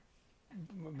 one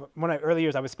of my early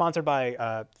years, I was sponsored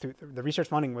by through the research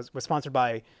funding was sponsored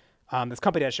by this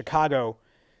company out of Chicago,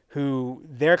 who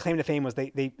their claim to fame was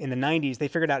they in the 90s they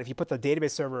figured out if you put the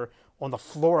database server on the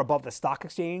floor above the stock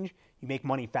exchange, you make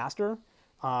money faster.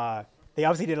 They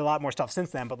obviously did a lot more stuff since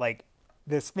then, but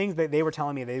this things that they were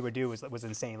telling me they would do was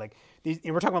insane.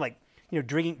 We're talking about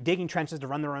digging trenches to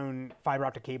run their own fiber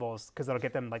optic cables because it'll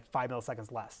get them 5 milliseconds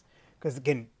less. Because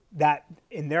again, that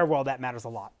in their world that matters a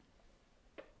lot.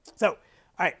 So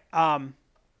all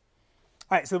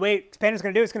right, so the way Spanner is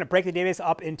going to do is going to break the database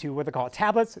up into what they call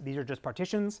tablets. These are just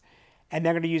partitions. And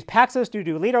they're going to use Paxos to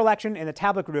do leader election in the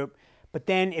tablet group. But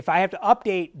then if I have to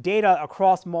update data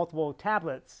across multiple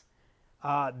tablets,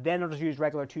 then I'll just use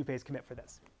regular two-phase commit for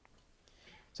this.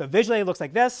 So visually it looks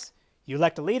like this. You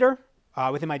elect a leader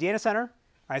within my data center.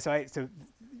 All right, so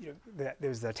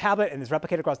there's a tablet and it's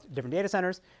replicated across different data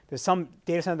centers. There's some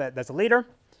data center that's a leader.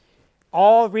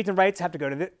 All reads and writes have to go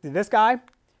to this guy,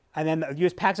 and then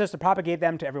use Paxos to propagate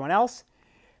them to everyone else.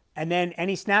 And then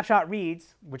any snapshot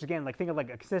reads, which again, like think of like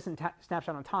a consistent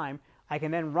snapshot on time, I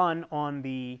can then run on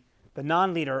the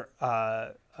non-leader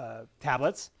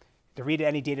tablets to read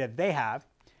any data that they have.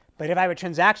 But if I have a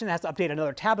transaction that has to update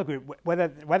another tablet group,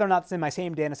 whether or not it's in my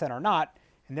same data center or not,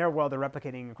 in their world they're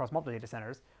replicating across multiple data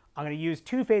centers, I'm going to use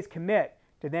two-phase commit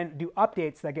to then do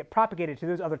updates that get propagated to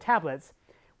those other tablets,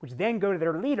 which then go to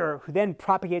their leader, who then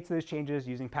propagates those changes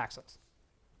using Paxos.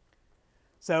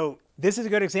 So this is a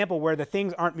good example where the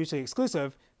things aren't mutually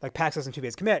exclusive, like Paxos and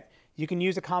two-phase commit. You can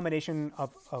use a combination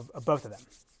of both of them.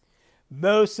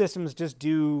 Most systems just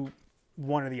do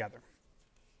one or the other.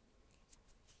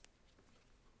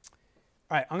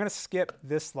 All right, I'm going to skip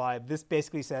this slide. This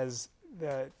basically says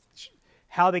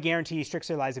how they guarantee strict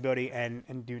serializability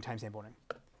and do timestamp ordering.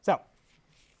 So, all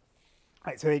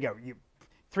right, so there you go.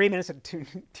 3 minutes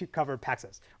to cover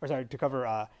Paxos, or sorry, to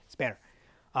cover Spanner.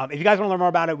 If you guys want to learn more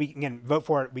about it, we can vote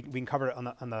for it. We can cover it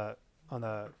on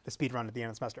the speed run at the end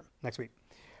of the semester next week.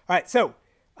 All right, so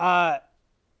the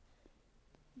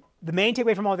main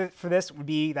takeaway from all this for this would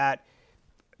be that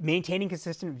maintaining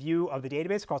consistent view of the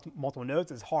database across multiple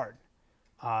nodes is hard,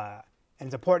 and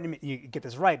it's important you get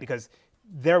this right because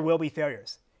there will be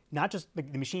failures. Not just the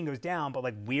machine goes down, but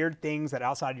like weird things that are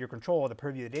outside of your control, the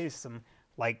purview of the data system,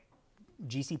 like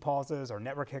GC pauses or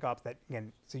network hiccups. That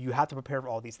again, so you have to prepare for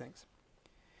all these things.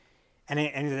 And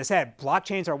as I said,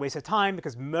 blockchains are a waste of time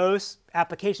because most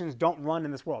applications don't run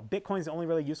in this world. Bitcoin is the only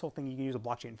really useful thing you can use a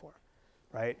blockchain for,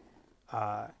 right?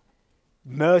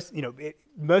 Most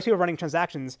people running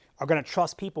transactions are going to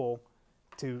trust people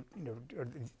to, they're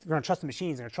going to trust the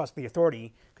machines, they're going to trust the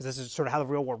authority because this is sort of how the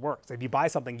real world works. If you buy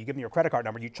something, you give them your credit card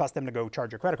number, you trust them to go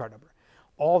charge your credit card number.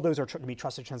 All of those are going to be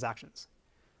trusted transactions.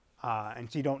 And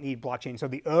so you don't need blockchain. So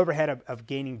the overhead of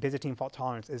gaining Byzantine fault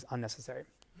tolerance is unnecessary.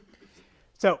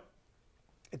 So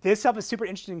if this stuff is super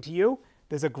interesting to you,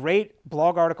 there's a great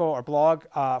blog article or blog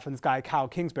from this guy, Kyle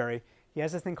Kingsbury. He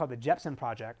has this thing called the Jepson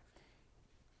Project.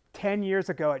 10 years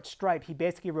ago at Stripe, he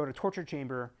basically wrote a torture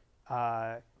chamber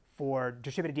for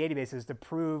distributed databases to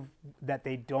prove that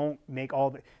they don't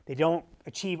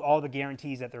achieve all the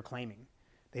guarantees that they're claiming.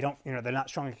 They don't, they're not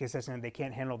strongly consistent. They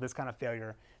can't handle this kind of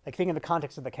failure. Like think in the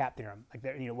context of the CAP theorem,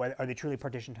 like are they truly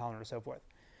partition tolerant or so forth.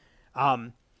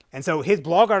 And so his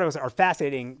blog articles are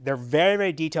fascinating. They're very,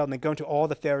 very detailed, and they go into all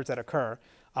the failures that occur.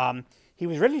 He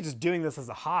was really just doing this as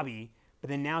a hobby, but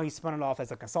then now he's spun it off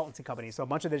as a consultancy company. So a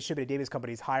bunch of the distributed database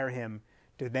companies hire him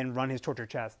to then run his torture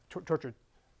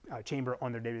chamber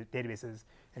on their databases,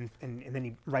 and then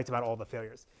he writes about all the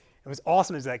failures. It was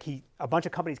awesome. Is like a bunch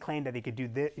of companies claimed that they could do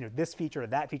this feature or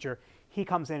that feature. He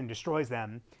comes in and destroys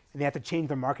them, and they have to change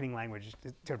their marketing language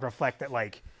to reflect that,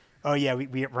 like, oh yeah,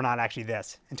 we're not actually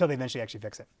this, until they eventually actually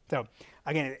fix it. So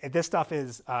again, if this stuff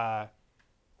is,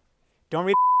 don't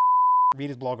read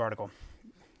his blog article.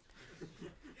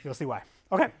 You'll see why.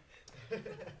 Okay.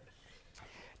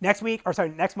 Next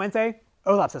Wednesday,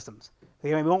 OLAP systems.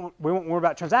 We won't worry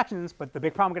about transactions, but the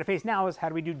big problem we're going to face now is how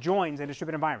do we do joins in a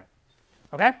distributed environment.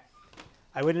 Okay?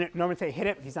 I wouldn't normally say hit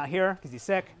it, but he's not here because he's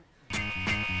sick.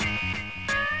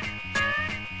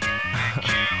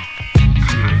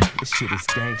 This shit is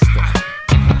gangsta.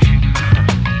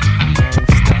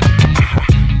 Gangsta.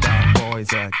 Bad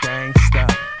boys are gangsta.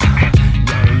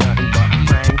 Y'all ain't nothing but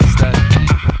pranksta.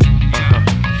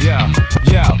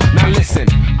 Yo, now listen.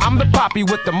 I'm the poppy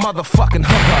with the motherfucking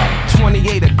hookup.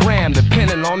 28 a gram,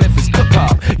 depending on if it's cook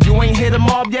up. You ain't hit 'em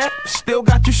up yet? Still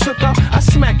got you shook up? I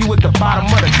smack you with the bottom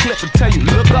of the clip and tell you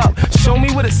look up. Show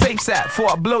me where the safe's at before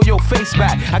I blow your face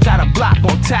back. I got a block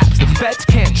on taps, the feds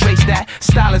can't trace that.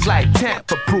 Style is like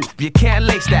tamper-proof, you can't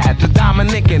lace that. The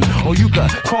Dominican, or you could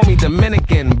call me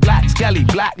Dominican. Black skelly,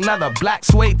 black leather, black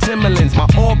suede Timberlands. My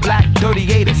all-black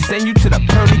 38er send you to the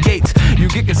pearly gates. You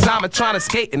get consignment trying to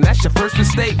skate, and that's your first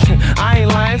mistake. I ain't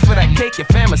lying for that cake, your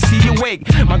fam will see you wake.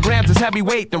 My grams is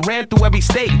heavyweight and ran through every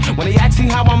state. When they ask me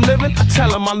how I'm living, I tell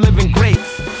them I'm living great.